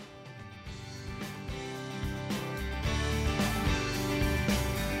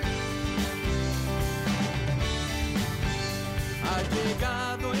 Ha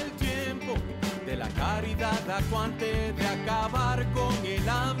llegado el tiempo de la caridad acuante, de acabar con el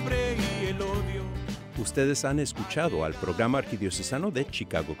hambre y el odio. Ustedes han escuchado al programa arquidiocesano de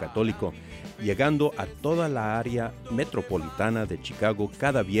Chicago Católico, llegando a toda la área metropolitana de Chicago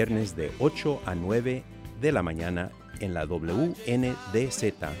cada viernes de 8 a 9 de la mañana en la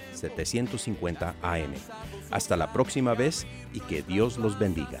WNDZ 750 AM. Hasta la próxima vez y que Dios los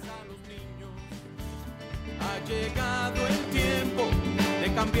bendiga. Ha llegado el tiempo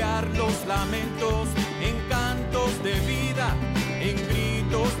de cambiar los lamentos en cantos de vida, en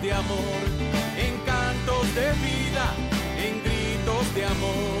gritos de amor, en cantos de vida, en gritos de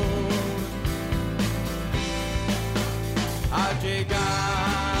amor. Ha llegado